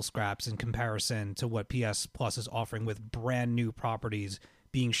like table scraps in comparison to what PS Plus is offering with brand new properties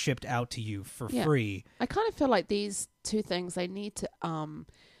being shipped out to you for free. I kind of feel like these two things, they need to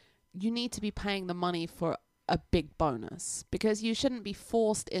you need to be paying the money for a big bonus, because you shouldn't be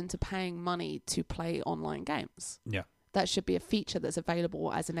forced into paying money to play online games. Yeah. That should be a feature that's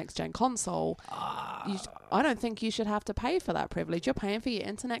available as a next-gen console. I don't think you should have to pay for that privilege. You're paying for your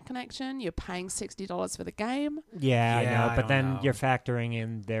internet connection. You're paying $60 for the game. Yeah, I Yeah, know, I but don't then know. you're factoring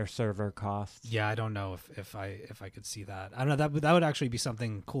in their server costs. Yeah, I don't know if I could see that. I don't know, that would actually be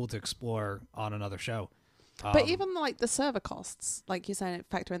something cool to explore on another show. But even like the server costs, like you're saying,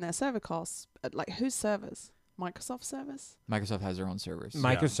 factor in their server costs. Like, whose servers? Microsoft service? Microsoft has their own servers.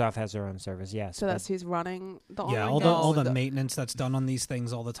 Microsoft has their own service, yes. So that's who's running the online Yeah, games? all the maintenance that's done on these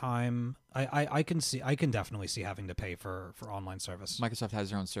things all the time. I can definitely see having to pay for online service. Microsoft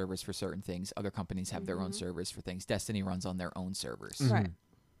has their own servers for certain things. Other companies have their own servers for things. Destiny runs on their own servers. Right.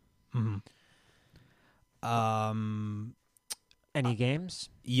 Mm-hmm. Any games?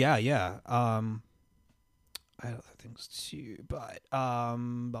 Yeah. I have other things too, but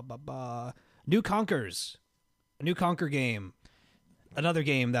New Conkers, a New Conker game, another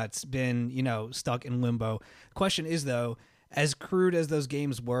game that's been stuck in limbo. Question is though, as crude as those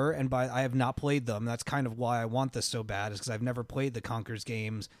games were, and I have not played them. That's kind of why I want this so bad, is because I've never played the Conkers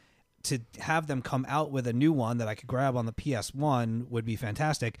games. To have them come out with a new one that I could grab on the PS1 would be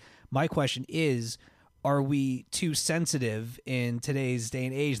fantastic. My question is, are we too sensitive in today's day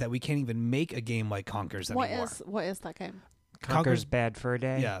and age that we can't even make a game like Conkers anymore? What is that game? Conker's Bad Fur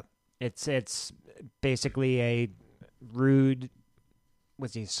Day? Yeah. It's basically a rude...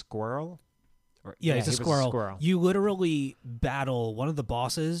 Was he a squirrel? Yeah, he's a he was squirrel. You literally battle... One of the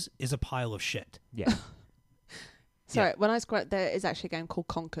bosses is a pile of shit. Yeah. Sorry, when I was growing up, there is actually a game called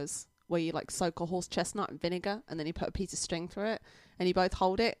Conkers, where you like soak a horse chestnut in vinegar and then you put a piece of string through it and you both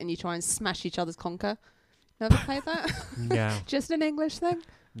hold it and you try and smash each other's conker. Never played that? No. Just an English thing?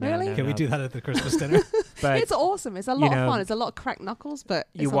 No, Really? no, Can we no. do that at the Christmas dinner? But It's awesome. It's a lot of know, fun. It's a lot of cracked knuckles, but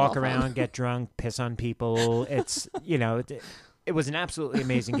it's you a walk lot of fun. around, get drunk, piss on people. It's, it was an absolutely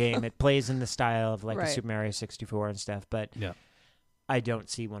amazing game. It plays in the style of like a Right. Super Mario 64 and stuff, but Yeah. I don't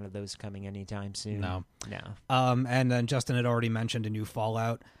see one of those coming anytime soon. No. No. And then Justin had already mentioned a new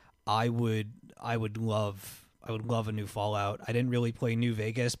Fallout. I would love a new Fallout. I didn't really play New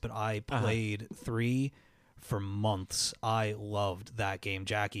Vegas, but I played 3 for months. I loved that game.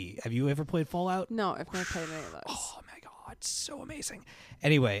 Jackie, have you ever played Fallout? No, I've never played any of those. Oh my god, so amazing.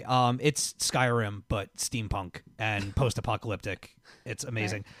 Anyway, it's Skyrim but steampunk and post-apocalyptic. It's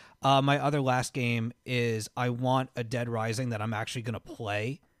amazing. My other last game is I want a Dead Rising that I'm actually going to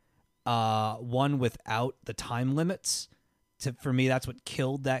play. One without the time limits. For me, that's what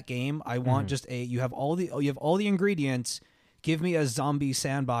killed that game. I want just you have all the ingredients. Give me a zombie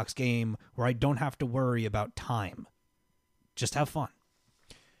sandbox game where I don't have to worry about time. Just have fun.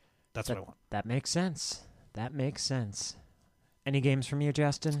 That's what I want. That makes sense. That makes sense. Any games from you,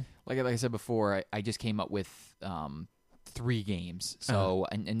 Justin? Like I said before, I just came up with 3 games. So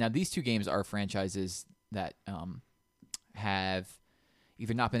and now these 2 games are franchises that have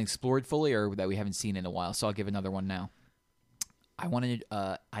either not been explored fully or that we haven't seen in a while. So I'll give another one now. I want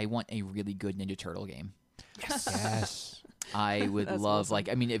a really good Ninja Turtle game. Yes. I would That's love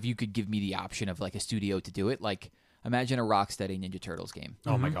awesome. if you could give me the option of like a studio to do it, like imagine a Rocksteady Ninja Turtles game.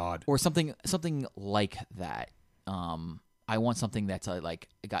 Oh my god. Or something like that. I want something that's like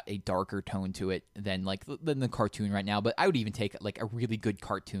got a darker tone to it than the cartoon right now. But I would even take like a really good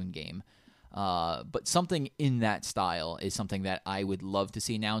cartoon game. But something in that style is something that I would love to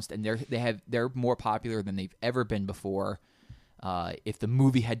see announced. And they're more popular than they've ever been before. If the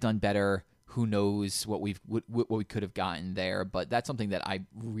movie had done better, who knows what we could have gotten there. But that's something that I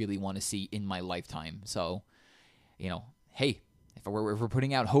really want to see in my lifetime. So, hey, if we're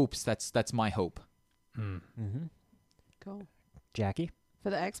putting out hopes, that's my hope. Mm-hmm. Cool. Jackie?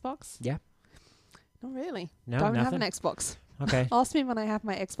 For the Xbox? Yeah. Not really. No, Don't have nothing? an Xbox. Okay. Ask me when I have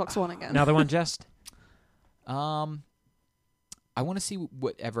my Xbox One again. Another one, Just? I want to see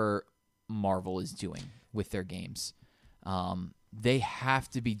whatever Marvel is doing with their games. They have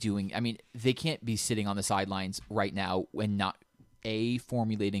to be doing. I mean, they can't be sitting on the sidelines right now and not A,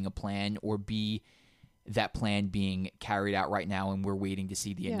 formulating a plan, or B, that plan being carried out right now, and we're waiting to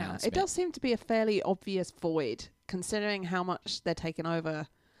see the announcement. It does seem to be a fairly obvious void, considering how much they're taking over.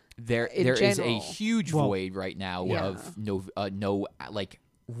 There in is a general. huge void right now Yeah. of no like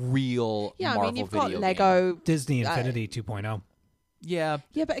real Yeah, Marvel I mean, you've got video Lego. game. Disney Infinity 2.0. Yeah,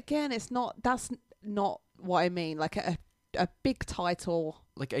 Yeah, but again, that's not what I mean. Like a big title,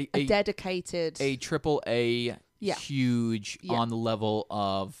 like a a dedicated. triple A, Yeah. huge Yeah. on the level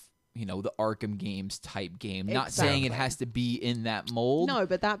of the Arkham games type game. Not saying it Exactly. has to be in that mold. No,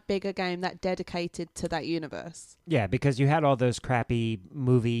 but that bigger game that dedicated to that universe. Yeah, because you had all those crappy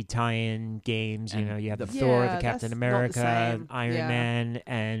movie tie-in games. And You have the the- Thor, Yeah, the Captain that's not the America, same. Iron Yeah. Man,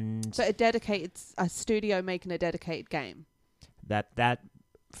 and So a studio making a dedicated game. that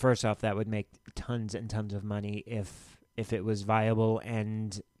first off, that would make tons and tons of money if it was viable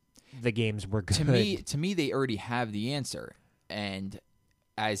and the games were good. To me, they already have the answer, and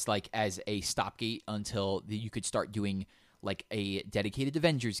as a stopgate until you could start doing like a dedicated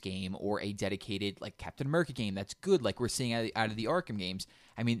Avengers game or a dedicated like Captain America game that's good, like we're seeing out of the Arkham games.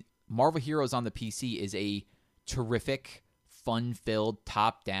 I mean, Marvel Heroes on the PC is a terrific, fun-filled,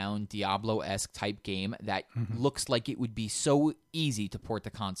 top-down, Diablo-esque type game that looks like it would be so easy to port to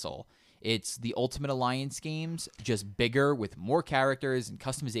console. It's the Ultimate Alliance games, just bigger with more characters and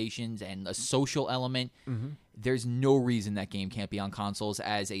customizations and a social element. There's no reason that game can't be on consoles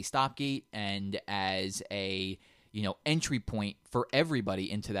as a stopgate and as a entry point for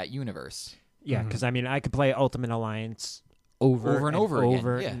everybody into that universe. Yeah, because I mean, I could play Ultimate Alliance over and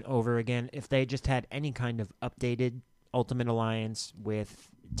over again. If they just had any kind of updated Ultimate Alliance with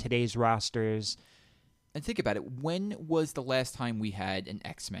today's rosters. And think about it. When was the last time we had an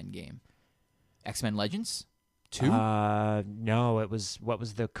X-Men game? X-Men Legends 2? No, it was, what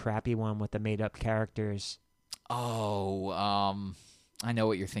was the crappy one with the made-up characters? Oh, I know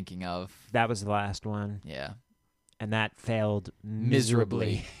what you're thinking of. That was the last one. Yeah. And that failed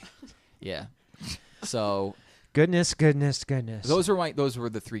miserably. Yeah. So goodness. those were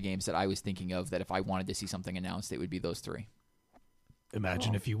the 3 games that I was thinking of that if I wanted to see something announced, it would be those 3.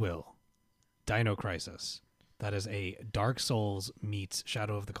 Imagine, if you will, Dino Crisis. That is a Dark Souls meets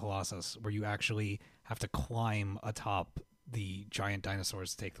Shadow of the Colossus, where you actually have to climb atop the giant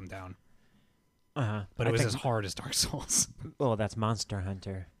dinosaurs to take them down. But it was as hard as Dark Souls. Well, that's Monster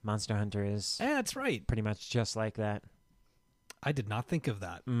Hunter. Monster Hunter is That's right. pretty much just like that. I did not think of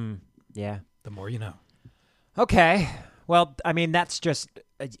that. Yeah. The more you know. Okay. Well, I mean, that's just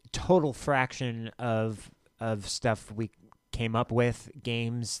a total fraction of stuff we came up with.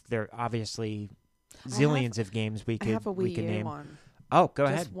 Games. There are obviously zillions of games we I have a could Wii U name. one. Oh, go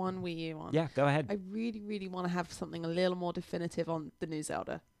Just ahead. one Wii U one. Yeah, go ahead. I really, really want to have something a little more definitive on the new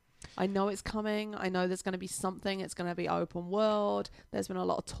Zelda. I know it's coming. I know there's going to be something. It's going to be open world. There's been a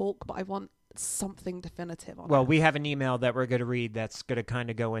lot of talk, but I want something definitive on it. Well, we have an email that we're going to read that's going to kind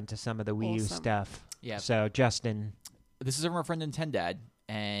of go into some of the Wii U Awesome. stuff. Yeah. So, Justin. This is from our friend Nintendad,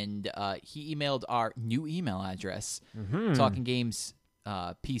 and he emailed our new email address, Talking Games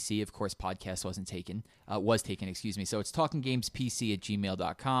PC. Of course, podcast was taken, excuse me. So it's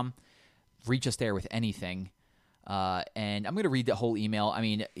talkinggamespc@gmail.com. Reach us there with anything. And I'm going to read the whole email. I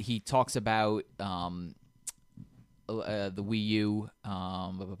mean, he talks about the Wii U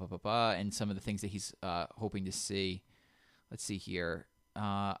and some of the things that he's hoping to see. Let's see here.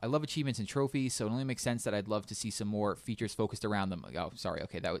 I love achievements and trophies, so it only makes sense that I'd love to see some more features focused around them. Oh, sorry.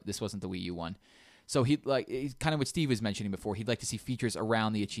 Okay, this wasn't the Wii U one. So he's kind of what Steve was mentioning before. He'd like to see features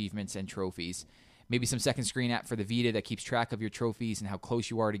around the achievements and trophies. Maybe some second screen app for the Vita that keeps track of your trophies and how close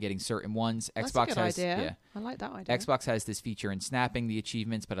you are to getting certain ones. That's Xbox a good has, idea. yeah. I like that idea. Xbox has this feature in snapping the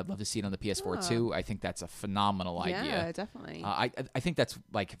achievements, but I'd love to see it on the PS4 too. I think that's a phenomenal idea. Yeah, definitely. I think that's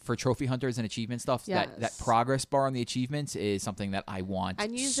like for trophy hunters and achievement stuff. Yes. That progress bar on the achievements is something that I want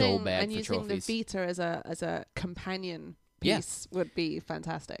so bad for using trophies. the Vita as a companion piece would be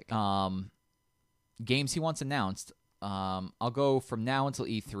fantastic. Games he wants announced. I'll go from now until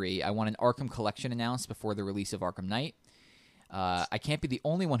E3. I want an Arkham Collection announced before the release of Arkham Knight. I can't be the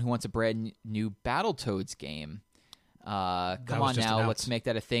only one who wants a brand new Battletoads game. Come on now, announced. let's make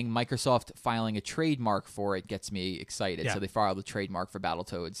that a thing. Microsoft filing a trademark for it gets me excited. Yeah. So they filed a trademark for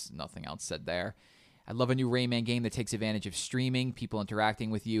Battletoads. Nothing else said there. I love a new Rayman game that takes advantage of streaming, people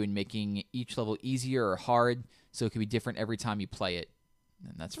interacting with you, and making each level easier or hard so it can be different every time you play it.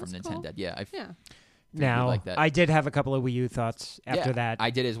 And that's from That's Nintendo. cool. Yeah, Yeah. Now, like that. I did have a couple of Wii U thoughts after that.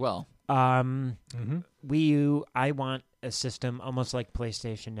 I did as well. Wii U, I want a system almost like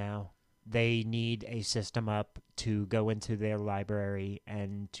PlayStation now. They need a system up to go into their library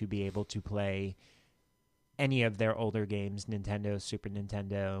and to be able to play any of their older games, Nintendo, Super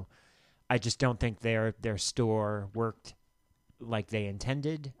Nintendo. I just don't think their store worked like they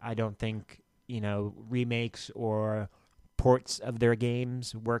intended. I don't think, remakes or ports of their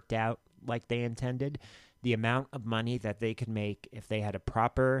games worked out like they intended. The amount of money that they could make if they had a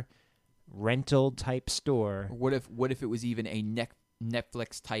proper rental type store. What if it was even a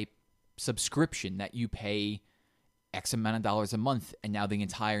Netflix type subscription that you pay X amount of dollars a month, and now the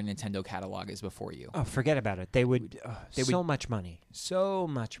entire Nintendo catalog is before you? Oh, forget about it. They would so much money. So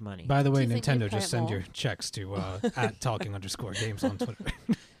much money. By the way, Do you think you'd Nintendo, pay just it send more? your checks to @talking_games on Twitter.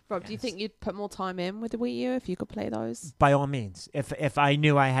 Rob, do you think you'd put more time in with the Wii U if you could play those? By all means. If I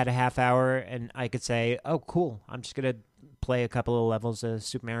knew I had a half hour and I could say, oh, cool, I'm just going to play a couple of levels of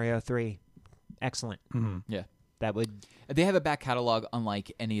Super Mario 3. Excellent. Yeah. That would... They have a back catalog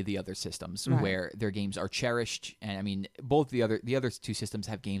unlike any of the other systems Right. where their games are cherished. And I mean, both the other two systems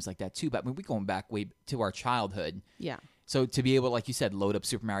have games like that too. But I mean, we're going back way to our childhood. Yeah. So to be able, like you said, load up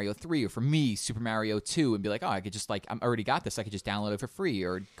Super Mario 3 or for me, Super Mario 2 and be like, oh, I could just I'm already got this. I could just download it for free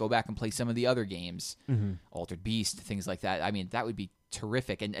or go back and play some of the other games, Altered Beast, things like that. I mean, that would be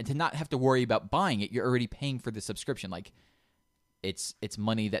terrific. And to not have to worry about buying it, you're already paying for the subscription. Like it's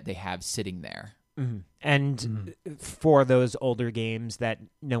money that they have sitting there. And for those older games that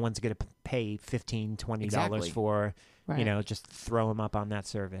no one's going to pay $15, $20 Exactly. for, Right. just throw them up on that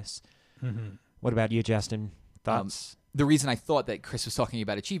service. What about you, Justin? Thoughts? The reason I thought that Chris was talking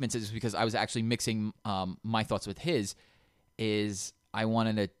about achievements is because I was actually mixing my thoughts with his. Is I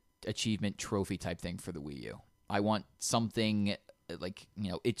wanted an achievement trophy type thing for the Wii U. I want something like,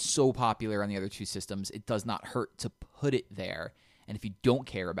 it's so popular on the other two systems, it does not hurt to put it there. And if you don't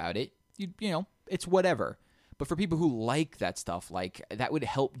care about it, it's whatever. But for people who like that stuff, like that would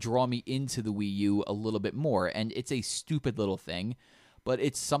help draw me into the Wii U a little bit more. And it's a stupid little thing, but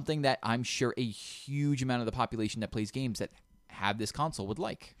it's something that I'm sure a huge amount of the population that plays games that have this console would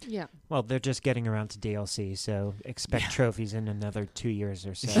like. Yeah. Well, they're just getting around to DLC, so expect trophies in another 2 years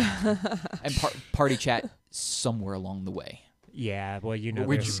or so. And party chat somewhere along the way. Yeah, well, We're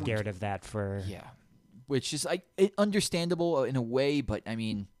they're scared of that for... Yeah. Which is understandable in a way, but I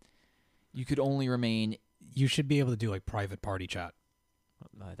mean, you could only remain... You should be able to do like private party chat.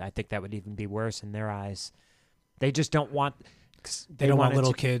 I think that would even be worse in their eyes. They just don't want... They don't want it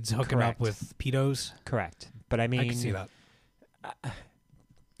little to- kids hooking correct. up with pedos. Correct. But I mean... I can see that.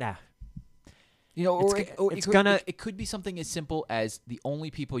 Nah. It could be something as simple as the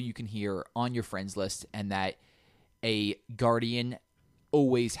only people you can hear on your friends list, and that a guardian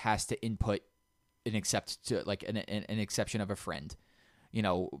always has to input an exception of a friend.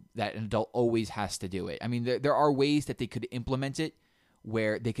 That an adult always has to do it. I mean, there are ways that they could implement it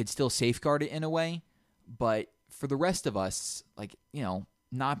where they could still safeguard it in a way, but for the rest of us,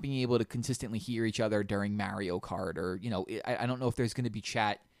 not being able to consistently hear each other during Mario Kart, or I don't know if there's going to be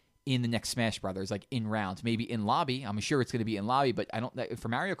chat in the next Smash Brothers, like in rounds, maybe in lobby. I'm sure it's going to be in lobby, but for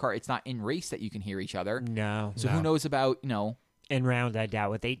Mario Kart, it's not in race that you can hear each other. No. So who knows about In round, I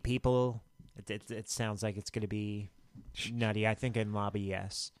doubt. With 8 people, it sounds like it's going to be nutty. I think in lobby,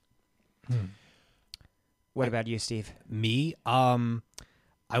 yes. What about you, Steve? Me? I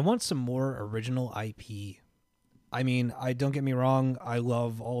want some more original IP. I mean, don't get me wrong. I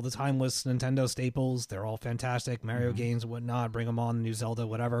love all the timeless Nintendo staples. They're all fantastic. Mario games and whatnot. Bring them on. New Zelda,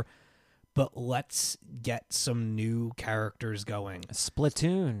 whatever. But let's get some new characters going.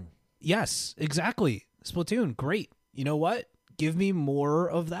 Splatoon. Yes, exactly. Splatoon, great. You know what? Give me more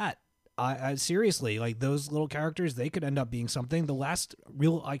of that. I seriously, like those little characters, they could end up being something. The last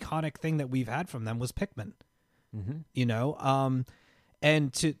real iconic thing that we've had from them was Pikmin.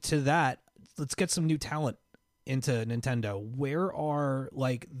 And to that, let's get some new talent into Nintendo. Where are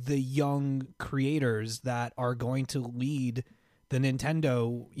like the young creators that are going to lead the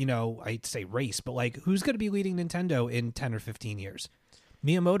Nintendo, I'd say race, but like who's going to be leading Nintendo in 10 or 15 years?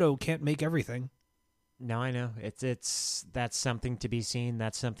 Miyamoto can't make everything. No, I know. That's something to be seen.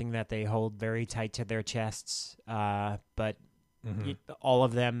 That's something that they hold very tight to their chests. But all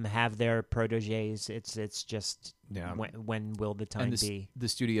of them have their proteges. It's just when will the time and be? the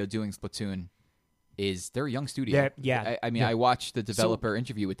studio doing Splatoon they're a young studio. Yeah. I mean, I watched the developer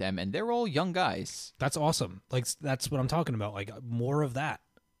interview with them, and they're all young guys. That's awesome. Like that's what I'm talking about. Like more of that.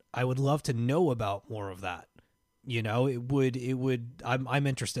 I would love to know about more of that. It would. I'm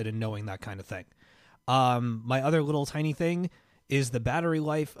interested in knowing that kind of thing. My other little tiny thing is the battery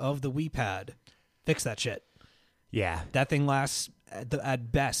life of the Wii Pad. Fix that shit. Yeah. That thing lasts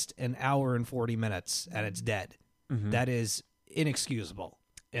at best an hour and 40 minutes, and it's dead. That is inexcusable.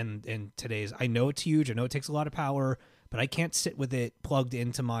 In today's, I know it's huge. I know it takes a lot of power, but I can't sit with it plugged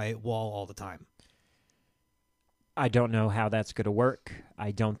into my wall all the time. I don't know how that's going to work.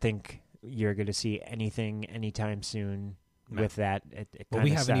 I don't think you're going to see anything anytime soon with that. It Well, we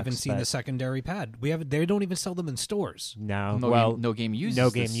kinda haven't even sucks, seen but- the secondary pad. They don't even sell them in stores. No. No game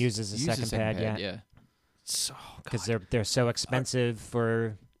uses uses a second pad yet. Yeah. So Because they're so expensive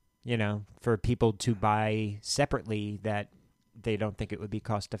for people to buy separately that they don't think it would be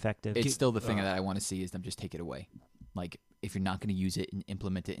cost effective. It's still the thing that I want to see is them just take it away. Like, if you're not going to use it and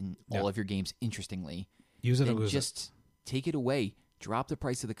implement it in all of your games interestingly, use it or then lose just take it away. Drop the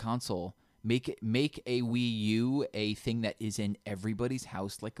price of the console. Make a Wii U a thing that is in everybody's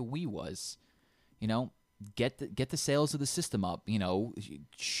house like a Wii was. Get the sales of the system up.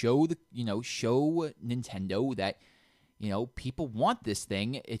 Show Nintendo that people want this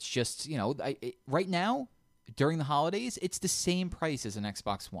thing. It's just right now during the holidays, it's the same price as an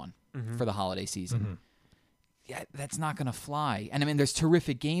Xbox One for the holiday season. Yeah, that's not going to fly. And I mean, there's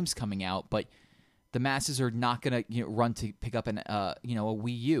terrific games coming out, but the masses are not going to run to pick up a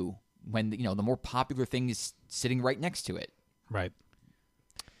Wii U when the more popular thing is sitting right next to it. Right.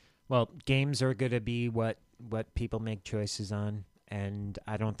 Well, games are going to be what people make choices on, and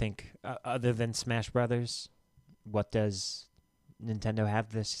I don't think other than Smash Brothers, what does Nintendo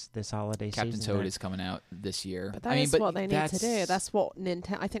have this holiday Captain season? Toad is coming out this year. But that's what they need to do. That's what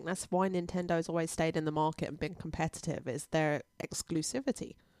I think that's why Nintendo's always stayed in the market and been competitive, is their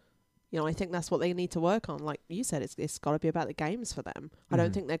exclusivity. I think that's what they need to work on. Like you said, it's got to be about the games for them. I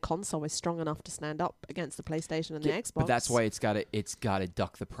don't think their console is strong enough to stand up against the PlayStation and the Xbox. But that's why it's got to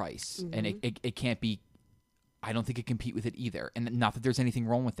duck the price, and it can't be. I don't think it compete with it either. And not that there's anything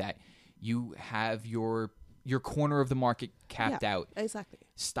wrong with that. You have your corner of the market capped out. Exactly.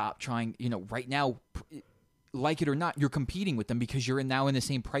 Stop trying. Right now, like it or not, you're competing with them because you're now in the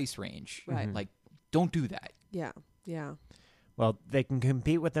same price range. Right. Like, don't do that. Yeah. Yeah. Well, they can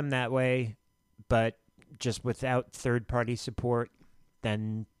compete with them that way, but just without third-party support,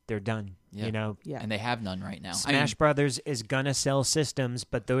 then they're done. Yeah. Yeah. And they have none right now. Smash Brothers is gonna sell systems,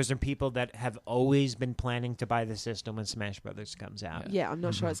 but those are people that have always been planning to buy the system when Smash Brothers comes out. Yeah, I'm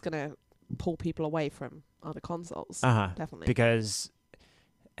not sure it's going to pull people away from other consoles. Definitely. Because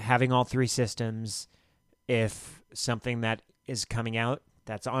having all three systems, if something that is coming out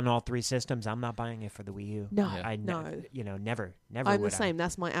that's on all three systems, I'm not buying it for the Wii U. No, never. I'm the same.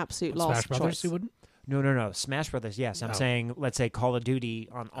 That's my absolute Smash last Brothers, choice. you wouldn't? No. Smash Brothers, yes. I'm saying, let's say Call of Duty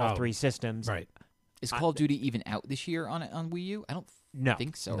on all three systems. Right. Is Call of Duty even out this year on Wii U? I don't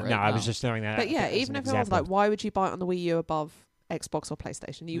think so. No, right? I was just throwing that out. But yeah, as even an if everyone's example. like, why would you buy it on the Wii U above Xbox or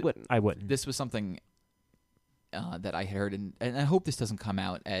PlayStation? You wouldn't. I wouldn't. This was something that I had heard, and I hope this doesn't come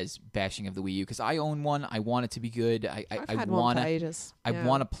out as bashing of the Wii U, because I own one. I want it to be good. I've had one for ages. I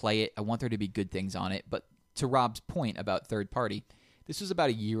want to play it. I want there to be good things on it. But to Rob's point about third party, this was about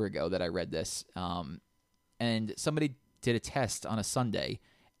a year ago that I read this, and somebody did a test on a Sunday,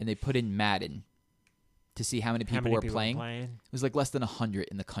 and they put in Madden to see how many people were playing. It was like less than 100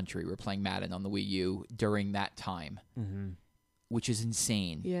 in the country were playing Madden on the Wii U during that time, which is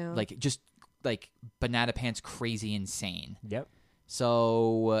insane. Yeah. Like, just like banana pants crazy insane. Yep.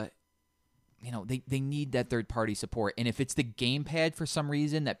 So, they need that third-party support. And if it's the gamepad for some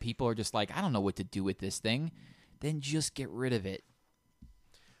reason that people are just like, I don't know what to do with this thing, then just get rid of it.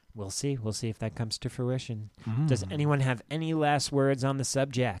 We'll see. We'll see if that comes to fruition. Does anyone have any last words on the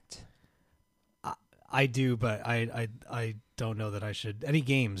subject? I do, but I don't know that I should. Any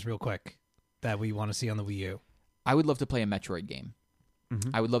games, real quick, that we want to see on the Wii U? I would love to play a Metroid game.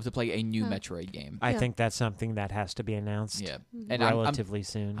 I would love to play a new Metroid game. I think that's something that has to be announced And relatively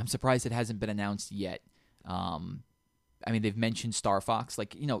soon. I'm surprised it hasn't been announced yet. They've mentioned Star Fox.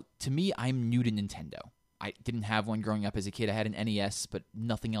 Like, to me, I'm new to Nintendo. I didn't have one growing up as a kid. I had an NES, but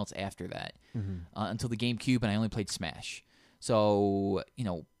nothing else after that until the GameCube, and I only played Smash. So,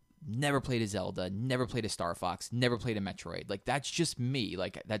 never played a Zelda, never played a Star Fox, never played a Metroid. Like, that's just me.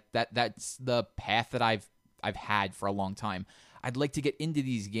 Like, that's the path that I've had for a long time. I'd like to get into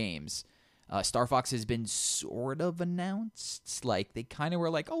these games. Star Fox has been sort of announced. Like, they kind of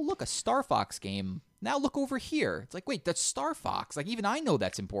were like, oh, look, a Star Fox game. Now look over here. It's like, wait, that's Star Fox. Like, even I know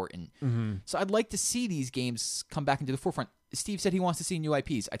that's important. So I'd like to see these games come back into the forefront. Steve said he wants to see new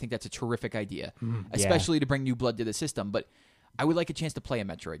IPs. I think that's a terrific idea, especially to bring new blood to the system. But I would like a chance to play a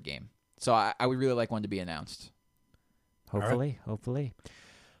Metroid game. So I would really like one to be announced. Hopefully.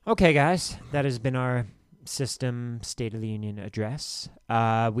 Okay, guys, that has been our System State of the Union address.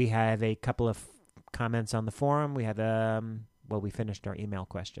 We have a couple of comments on the forum. We have we finished our email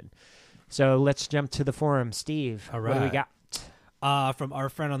question. So let's jump to the forum. Steve, All what do we right. got? From our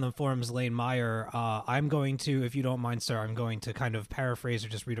friend on the forums, Lane Meyer, I'm going to, if you don't mind, sir, I'm going to kind of paraphrase or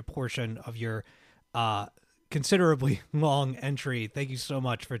just read a portion of your considerably long entry. Thank you so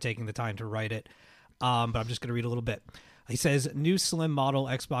much for taking the time to write it. But I'm just going to read a little bit. He says, new slim model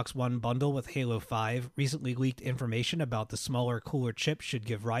Xbox One bundle with Halo 5. Recently leaked information about the smaller, cooler chip should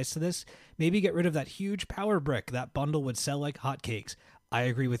give rise to this. Maybe get rid of that huge power brick. That bundle would sell like hotcakes. I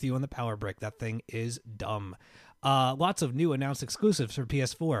agree with you on the power brick. That thing is dumb. Lots of new announced exclusives for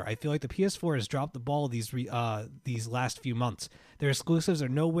PS4. I feel like the PS4 has dropped the ball these last few months. Their exclusives are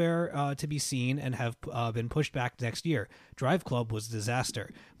nowhere to be seen and have been pushed back next year. Drive Club was a disaster.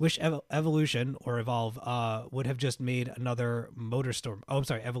 Wish Evolution or Evolve would have just made another MotorStorm. Oh, I'm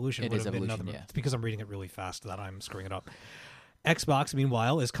sorry, Evolution would have been another. Yeah. It's because I'm reading it really fast that I'm screwing it up. Xbox,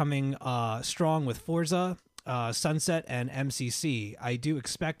 meanwhile, is coming strong with Forza, Sunset, and MCC. I do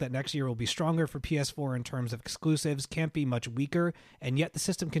expect that next year will be stronger for PS4 in terms of exclusives, can't be much weaker, and yet the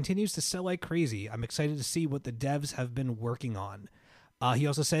system continues to sell like crazy. I'm excited to see what the devs have been working on. He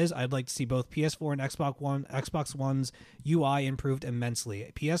also says, I'd like to see both PS4 and Xbox One's UI improved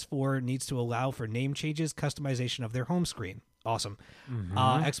immensely. PS4 needs to allow for name changes, customization of their home screen. Awesome.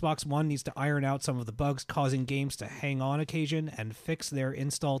 Xbox One needs to iron out some of the bugs causing games to hang on occasion and fix their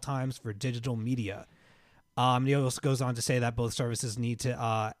install times for digital media. He also goes on to say that both services need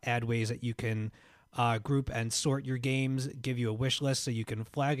to add ways that you can group and sort your games, give you a wish list so you can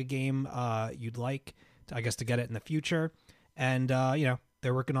flag a game you'd like, to get it in the future. And,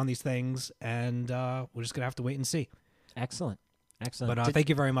 they're working on these things, and we're just going to have to wait and see. Excellent. But thank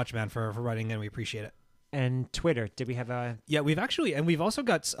you very much, man, for writing in. We appreciate it. And Twitter, did we have a... Yeah, we've also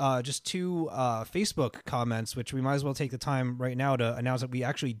got just 2 Facebook comments, which we might as well take the time right now to announce that we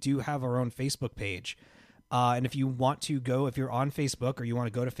actually do have our own Facebook page. And if you want to go, if you're on Facebook or you want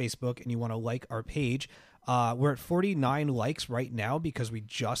to go to Facebook and you want to like our page, we're at 49 likes right now because we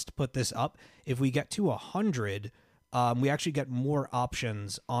just put this up. If we get to 100, we actually get more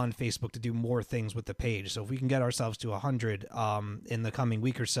options on Facebook to do more things with the page. So if we can get ourselves to 100 in the coming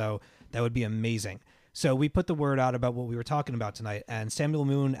week or so, that would be amazing. So we put the word out about what we were talking about tonight, and Samuel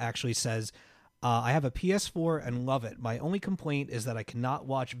Moon actually says, I have a PS4 and love it. My only complaint is that I cannot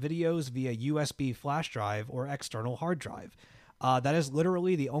watch videos via USB flash drive or external hard drive. That is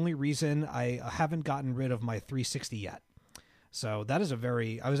literally the only reason I haven't gotten rid of my 360 yet. So that is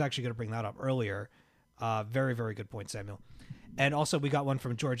I was actually going to bring that up earlier. Very, very good point, Samuel. And also we got one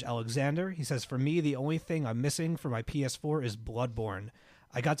from George Alexander. He says, for me, the only thing I'm missing for my PS4 is Bloodborne.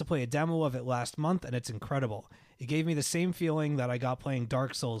 I got to play a demo of it last month, and it's incredible. It gave me the same feeling that I got playing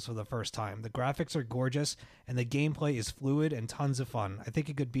Dark Souls for the first time. The graphics are gorgeous, and the gameplay is fluid and tons of fun. I think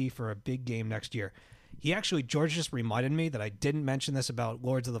it could be for a big game next year. George just reminded me that I didn't mention this about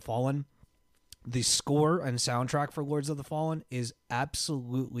Lords of the Fallen. The score and soundtrack for Lords of the Fallen is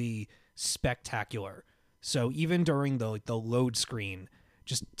absolutely spectacular. So even during the load screen,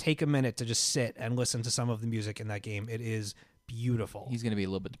 just take a minute to just sit and listen to some of the music in that game. It is beautiful. He's going to be a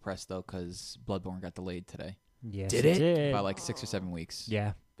little bit depressed, though, because Bloodborne got delayed today. Yes, Did it? did. By like 6 or 7 weeks.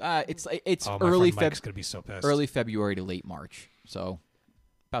 Yeah. It's My early friend Mike's going to be so pissed. early February to late March. So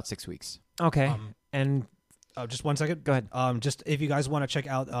about 6 weeks. Okay. And just 1 second. go ahead. Just if you guys want to check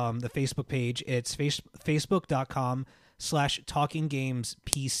out the Facebook page, it's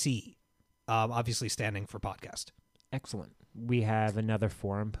facebook.com/talkinggamespc. Obviously standing for podcast. Excellent. We have another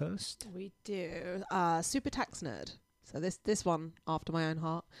forum post. We do. Super Tax Nerd. So this one, after my own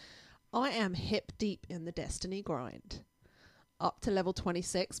heart. I am hip deep in the Destiny grind. Up to level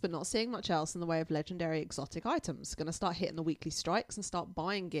 26, but not seeing much else in the way of legendary exotic items. Going to start hitting the weekly strikes and start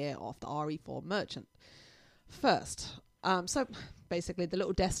buying gear off the RE4 merchant. First, so basically the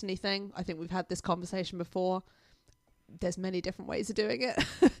little Destiny thing, I think we've had this conversation before. There's many different ways of doing it.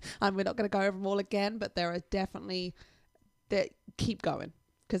 And we're not going to go over them all again, but there are definitely... keep going,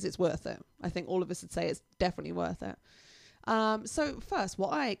 because it's worth it. I think all of us would say it's definitely worth it. So first,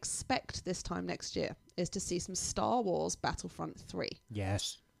 what I expect this time next year is to see some Star Wars Battlefront 3.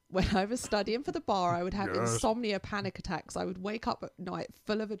 Yes. When I was studying for the bar, I would have insomnia panic attacks. I would wake up at night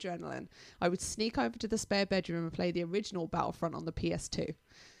full of adrenaline. I would sneak over to the spare bedroom and play the original Battlefront on the PS2.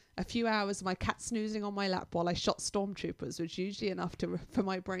 A few hours of my cat snoozing on my lap while I shot stormtroopers was usually enough for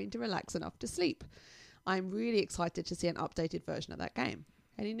my brain to relax enough to sleep. I'm really excited to see an updated version of that game.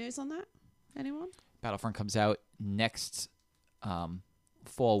 Any news on that? Anyone? Battlefront comes out next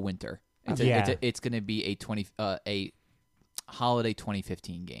fall winter. It's going to be a holiday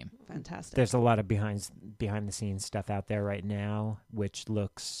 2015 game. Fantastic. There's a lot of behind the scenes stuff out there right now, which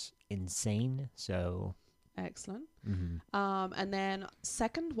looks insane. So Excellent. mm-hmm. And then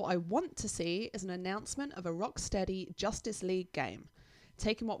second, what I want to see is an announcement of a Rocksteady Justice League game.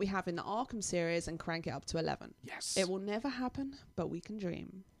 Taking what we have in the Arkham series and crank it up to 11. Yes. It will never happen, but we can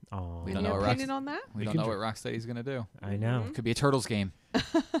dream. Oh, We Any don't know what opinion on that? We don't know what Rocksteady's going to do. I know. Could be a Turtles game.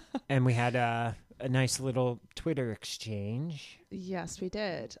 And we had a nice little Twitter exchange. Yes, we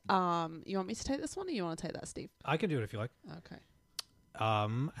did. You want me to take this one, or you want to take that, Steve? I can do it if you like. Okay.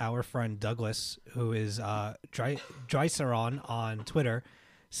 Our friend Douglas, who is Dryceron on Twitter,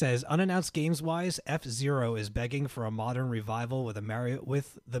 says, unannounced games-wise, F-Zero is begging for a modern revival with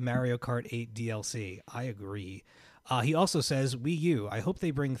the Mario Kart 8 DLC. I agree. He also says, Wii U, I hope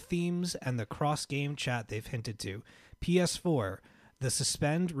they bring themes and the cross-game chat they've hinted to. PS4, the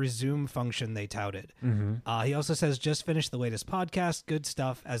suspend resume function they touted. Mm-hmm. He also says, just finished the latest podcast. Good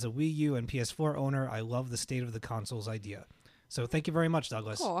stuff. As a Wii U and PS4 owner, I love the state of the consoles idea. So thank you very much,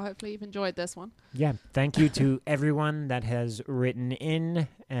 Douglas. Cool. Hopefully you've enjoyed this one. Yeah. Thank you to everyone that has written in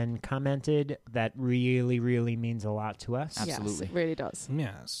and commented. That really, really means a lot to us. Absolutely. Yes, it really does.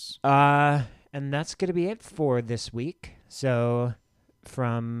 Yes. And that's going to be it for this week. So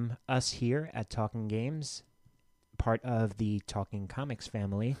from us here at Talking Games, part of the Talking Comics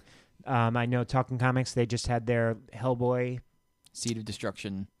family. I know Talking Comics, they just had their Hellboy, Seed of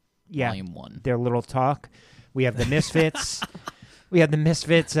Destruction, yeah, Volume 1. their little talk. We have the Misfits.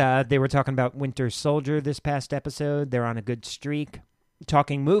 They were talking about Winter Soldier this past episode. They're on a good streak.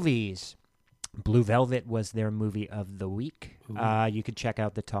 Talking movies. Blue Velvet was their movie of the week. You could check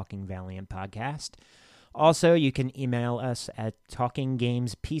out the Talking Valiant podcast. Also, you can email us at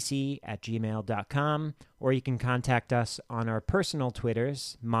talkinggamespc@gmail.com, or you can contact us on our personal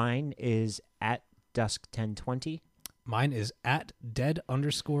Twitters. Mine is at Dusk1020. Mine is at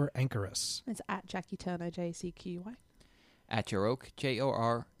dead_Anchorus. It's at Jackie Turner, JCQY. At Joroak,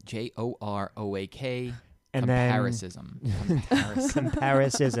 JORJOROAK. And Comparisism.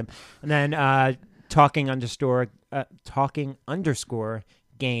 Comparisism. And then talking underscore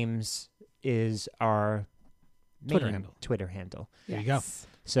games is our Twitter handle. There you go.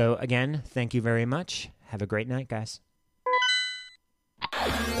 So again, thank you very much. Have a great night, guys.